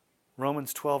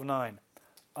 Romans 12:9.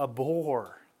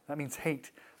 Abhor, that means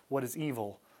hate what is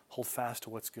evil, hold fast to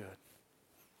what's good.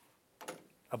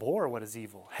 Abhor what is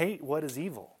evil. Hate what is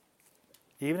evil.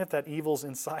 Even if that evil's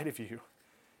inside of you.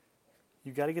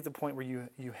 You've got to get to the point where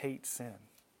you hate sin.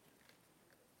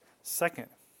 Second,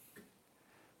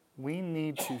 we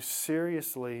need to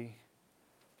seriously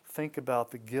think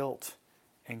about the guilt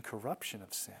and corruption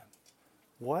of sin.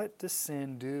 What does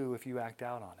sin do if you act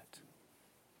out on it?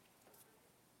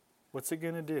 What's it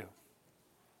going to do?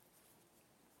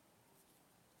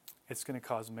 It's going to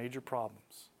cause major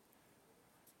problems.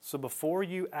 So before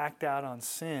you act out on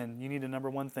sin, you need to, number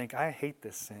one, think, I hate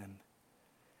this sin.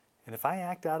 And if I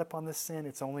act out upon this sin,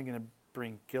 it's only going to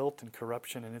bring guilt and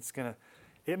corruption, and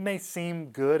it may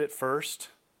seem good at first,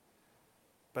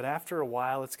 but after a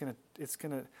while, it's going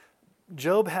to.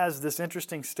 Job has this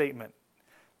interesting statement.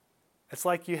 It's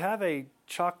like you have a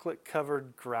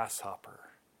chocolate-covered grasshopper.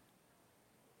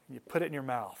 You put it in your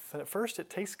mouth, and at first it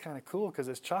tastes kind of cool because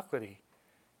it's chocolatey.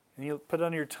 And you put it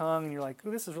under your tongue, and you're like,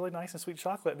 "Ooh, this is really nice and sweet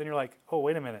chocolate." And then you're like, "Oh,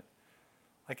 wait a minute!"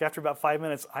 Like after about 5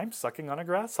 minutes, I'm sucking on a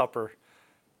grasshopper.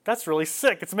 That's really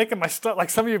sick. It's making my stomach, like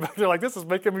some of you are like, this is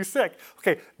making me sick.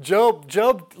 Okay,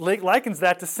 Job likens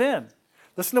that to sin.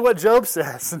 Listen to what Job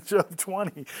says in Job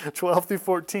 20, 12 through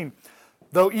 14.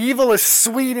 Though evil is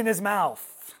sweet in his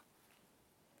mouth,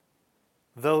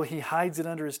 though he hides it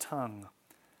under his tongue,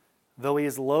 though he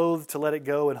is loath to let it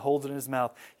go and holds it in his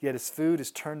mouth, yet his food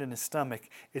is turned in his stomach.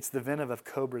 It's the venom of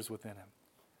cobras within him.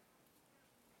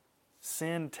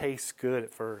 Sin tastes good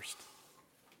at first.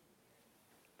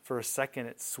 For a second,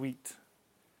 it's sweet.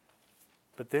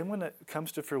 But then when it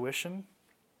comes to fruition,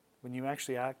 when you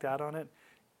actually act out on it,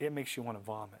 it makes you want to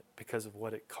vomit because of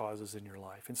what it causes in your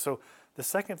life. And so the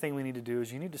second thing we need to do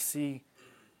is you need to see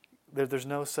that there's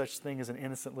no such thing as an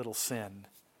innocent little sin.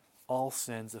 All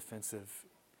sin's offensive.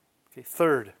 Okay,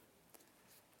 third.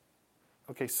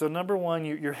 Okay, so number one,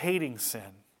 you're hating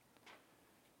sin.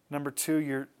 Number two,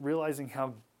 you're realizing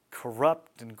how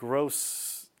corrupt and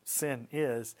gross sin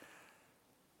is.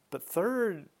 But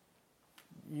third,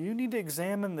 you need to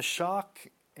examine the shock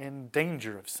and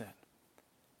danger of sin.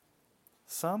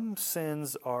 Some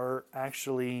sins are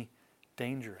actually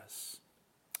dangerous.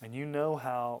 And you know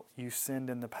how you sinned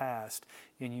in the past,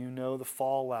 and you know the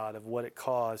fallout of what it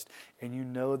caused, and you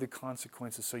know the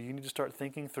consequences. So you need to start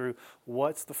thinking through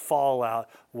what's the fallout,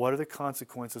 what are the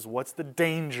consequences, what's the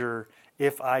danger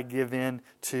if I give in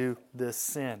to this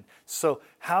sin. So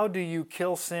how do you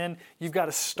kill sin? You've got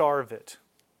to starve it.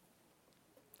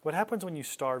 What happens when you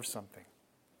starve something?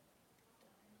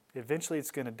 Eventually it's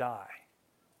going to die.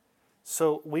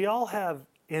 So we all have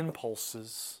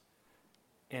impulses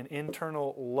and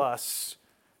internal lusts.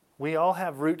 We all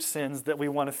have root sins that we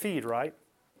want to feed, right?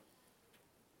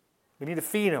 We need to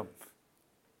feed them.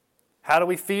 How do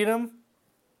we feed them?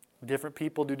 Different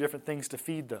people do different things to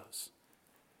feed those.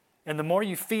 And the more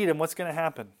you feed them, what's going to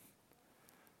happen?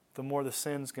 The more the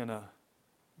sin's going to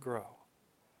grow.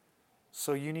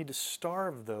 So you need to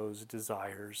starve those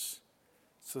desires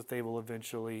so that they will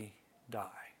eventually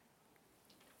die.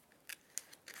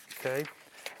 Okay?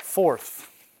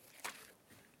 Fourth,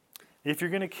 if you're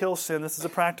going to kill sin, this is a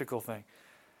practical thing.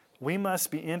 We must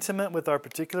be intimate with our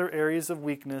particular areas of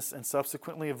weakness and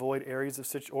subsequently avoid areas of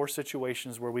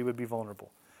situations where we would be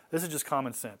vulnerable. This is just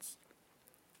common sense.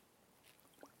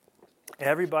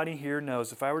 Everybody here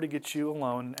knows if I were to get you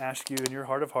alone and ask you in your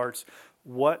heart of hearts,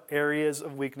 what areas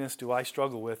of weakness do I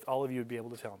struggle with? All of you would be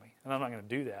able to tell me. And I'm not going to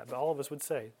do that, but all of us would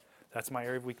say, that's my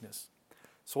area of weakness.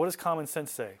 So what does common sense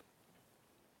say?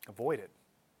 Avoid it.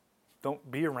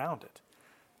 Don't be around it.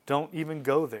 Don't even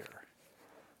go there.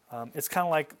 It's kind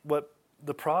of like what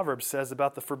the Proverbs says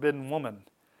about the forbidden woman.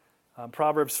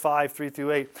 Proverbs 5, 3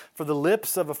 through 8. For the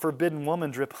lips of a forbidden woman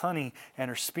drip honey, and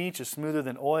her speech is smoother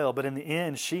than oil, but in the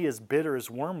end she is bitter as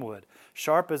wormwood,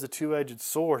 sharp as a two-edged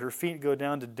sword. Her feet go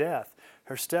down to death.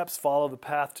 Her steps follow the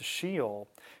path to Sheol.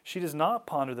 She does not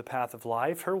ponder the path of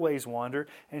life. Her ways wander,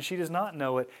 and she does not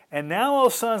know it. And now, O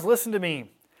sons, listen to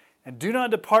me, and do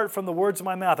not depart from the words of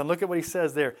my mouth. And look at what he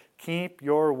says there. Keep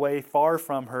your way far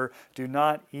from her. Do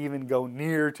not even go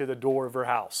near to the door of her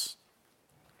house.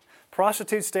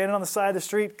 Prostitute standing on the side of the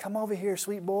street, come over here,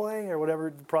 sweet boy, or whatever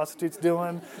the prostitute's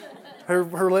doing.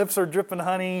 Her lips are dripping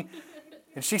honey,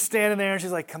 and she's standing there, and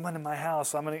she's like, "Come into my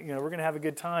house. We're gonna have a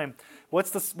good time."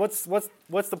 What's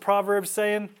the Proverbs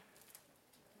saying?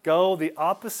 Go the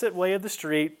opposite way of the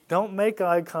street. Don't make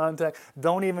eye contact.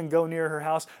 Don't even go near her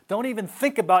house. Don't even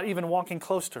think about even walking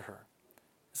close to her.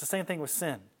 It's the same thing with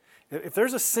sin. If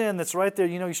there's a sin that's right there,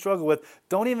 you struggle with,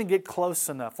 don't even get close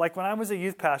enough. Like when I was a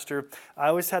youth pastor, I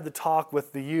always had the talk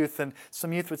with the youth, and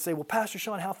some youth would say, well, Pastor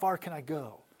Sean, how far can I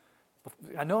go?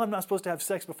 I know I'm not supposed to have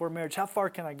sex before marriage. How far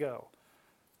can I go?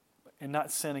 And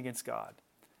not sin against God.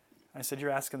 I said, you're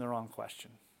asking the wrong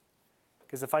question.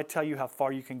 Because if I tell you how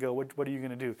far you can go, what are you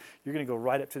going to do? You're going to go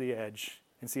right up to the edge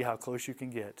and see how close you can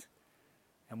get.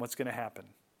 And what's going to happen?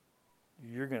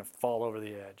 You're going to fall over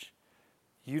the edge.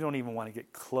 You don't even want to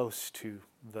get close to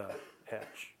the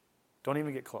edge. Don't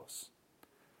even get close.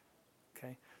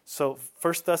 Okay? So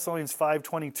 1 Thessalonians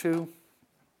 5:22,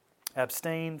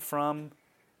 abstain from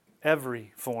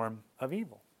every form of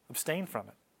evil. Abstain from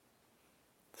it.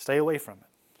 Stay away from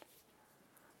it.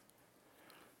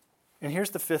 And here's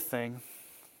the fifth thing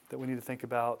that we need to think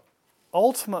about.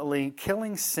 Ultimately,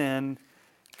 killing sin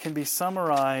can be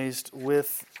summarized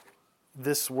with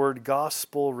this word,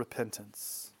 gospel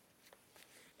repentance.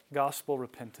 Gospel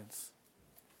repentance.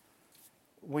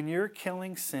 When you're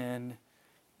killing sin,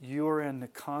 you're in the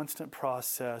constant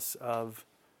process of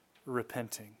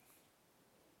repenting.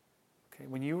 Okay?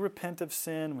 When you repent of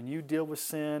sin, when you deal with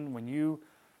sin, when you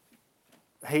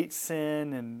hate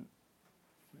sin and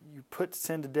you put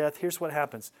sin to death, here's what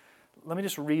happens. Let me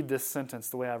just read this sentence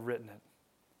the way I've written it.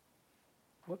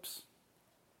 Whoops.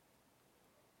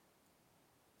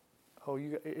 Oh,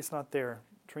 it's not there.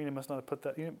 Trina must not have put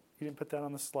that. You didn't put that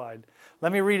on the slide.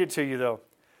 Let me read it to you, though,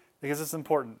 because it's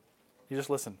important. You just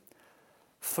listen.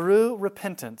 Through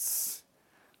repentance,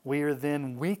 we are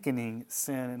then weakening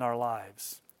sin in our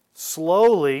lives.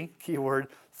 Slowly, keyword,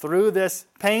 through this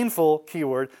painful,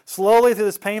 keyword, slowly through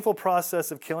this painful process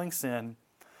of killing sin,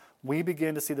 we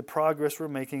begin to see the progress we're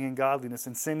making in godliness,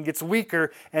 and sin gets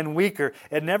weaker and weaker.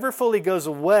 It never fully goes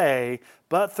away,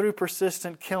 but through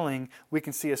persistent killing, we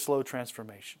can see a slow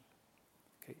transformation.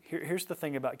 Okay, here's the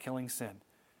thing about killing sin.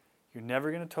 You're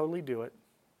never going to totally do it,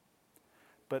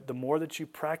 but the more that you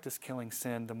practice killing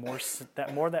sin, the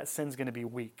more that sin's going to be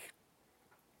weak.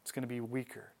 It's going to be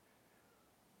weaker.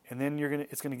 And then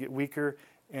it's going to get weaker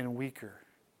and weaker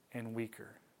and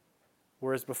weaker.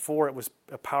 Whereas before it was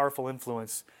a powerful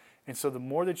influence. And so the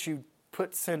more that you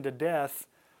put sin to death,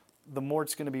 the more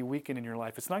it's going to be weakened in your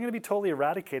life. It's not going to be totally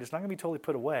eradicated. It's not going to be totally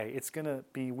put away. It's going to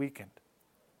be weakened.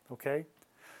 Okay?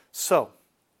 So,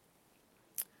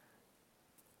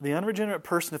 the unregenerate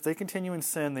person, if they continue in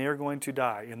sin, they are going to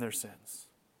die in their sins.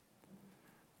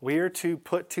 We are to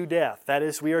put to death. That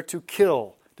is, we are to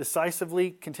kill,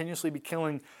 decisively, continuously be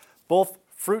killing both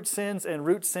fruit sins and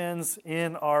root sins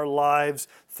in our lives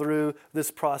through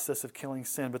this process of killing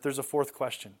sin. But there's a fourth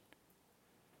question.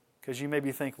 Because you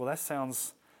maybe think, well, that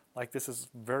sounds like this is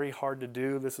very hard to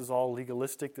do. This is all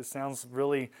legalistic. This sounds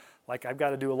really like I've got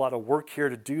to do a lot of work here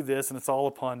to do this, and it's all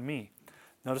upon me.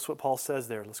 Notice what Paul says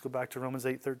there. Let's go back to Romans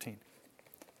 8:13.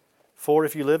 For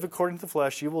if you live according to the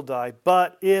flesh, you will die.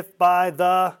 But if by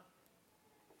the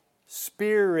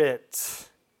Spirit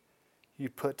you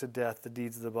put to death the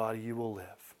deeds of the body, you will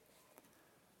live.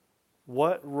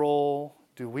 What role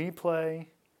do we play,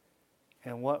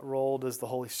 and what role does the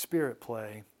Holy Spirit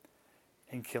play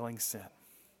in killing sin?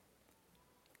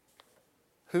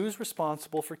 Who's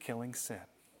responsible for killing sin?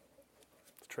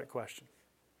 It's a trick question.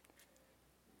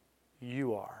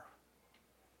 You are.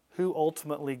 Who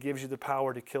ultimately gives you the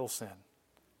power to kill sin?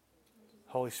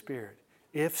 Holy Spirit.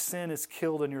 If sin is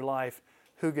killed in your life,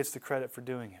 who gets the credit for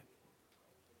doing it?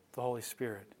 The Holy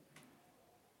Spirit.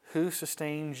 Who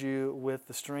sustains you with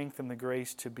the strength and the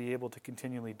grace to be able to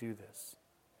continually do this?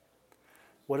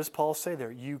 What does Paul say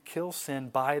there? You kill sin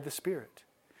by the Spirit.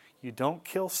 You don't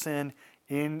kill sin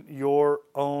in your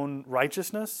own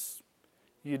righteousness.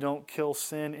 You don't kill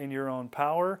sin in your own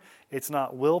power. It's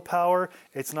not willpower.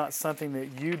 It's not something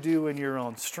that you do in your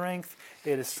own strength.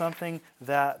 It is something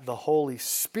that the Holy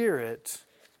Spirit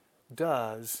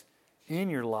does in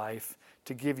your life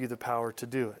to give you the power to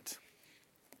do it.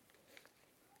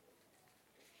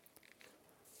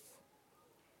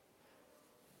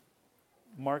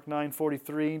 Mark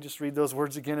 9:43, just read those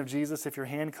words again of Jesus. If your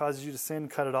hand causes you to sin,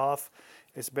 cut it off.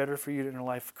 It's better for you to in your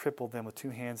life cripple them with two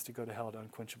hands to go to hell to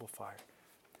unquenchable fire.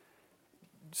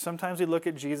 Sometimes we look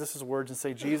at Jesus' words and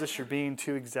say, Jesus, you're being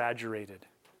too exaggerated.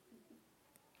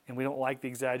 And we don't like the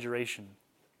exaggeration.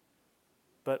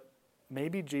 But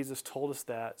maybe Jesus told us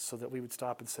that so that we would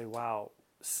stop and say, wow,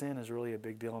 sin is really a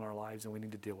big deal in our lives and we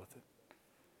need to deal with it.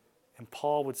 And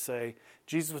Paul would say,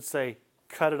 Jesus would say,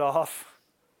 cut it off.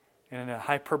 And in a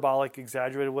hyperbolic,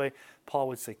 exaggerated way, Paul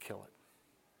would say, kill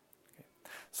it. Okay.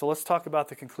 So let's talk about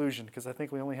the conclusion, because I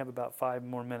think we only have about 5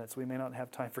 more minutes. We may not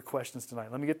have time for questions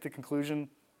tonight. Let me get the conclusion.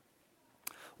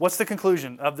 What's the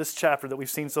conclusion of this chapter that we've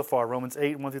seen so far? Romans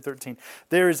 8, 1 through 13.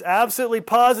 There is absolutely,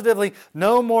 positively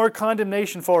no more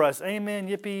condemnation for us. Amen,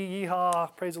 yippee,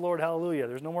 yeehaw, praise the Lord, hallelujah.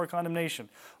 There's no more condemnation.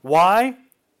 Why?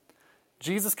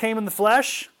 Jesus came in the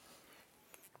flesh,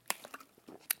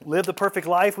 lived the perfect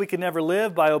life we could never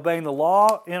live by obeying the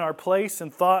law in our place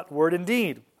in thought, word, and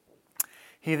deed.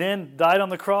 He then died on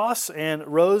the cross and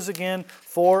rose again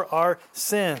for our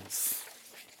sins.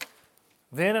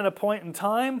 Then at a point in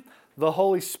time, the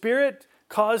Holy Spirit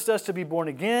caused us to be born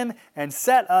again and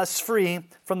set us free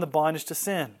from the bondage to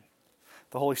sin.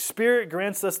 The Holy Spirit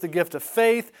grants us the gift of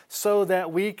faith so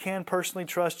that we can personally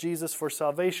trust Jesus for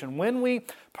salvation. When we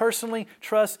personally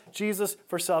trust Jesus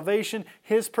for salvation,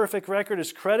 His perfect record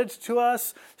is credited to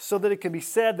us so that it can be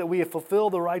said that we have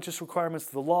fulfilled the righteous requirements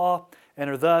of the law and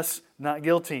are thus not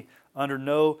guilty, under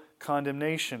no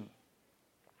condemnation.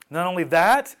 Not only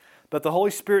that, but the Holy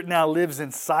Spirit now lives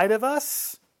inside of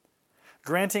us,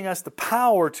 granting us the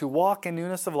power to walk in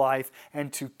newness of life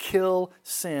and to kill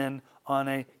sin on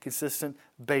a consistent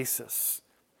basis.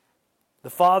 The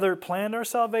Father planned our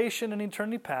salvation in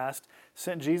eternity past,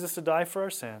 sent Jesus to die for our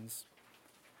sins.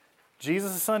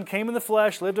 Jesus, the Son, came in the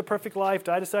flesh, lived a perfect life,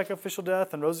 died a sacrificial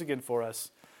death, and rose again for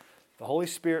us. The Holy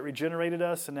Spirit regenerated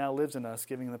us and now lives in us,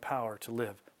 giving the power to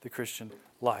live the Christian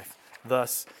life.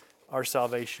 Thus, our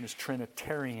salvation is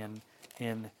Trinitarian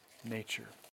in nature.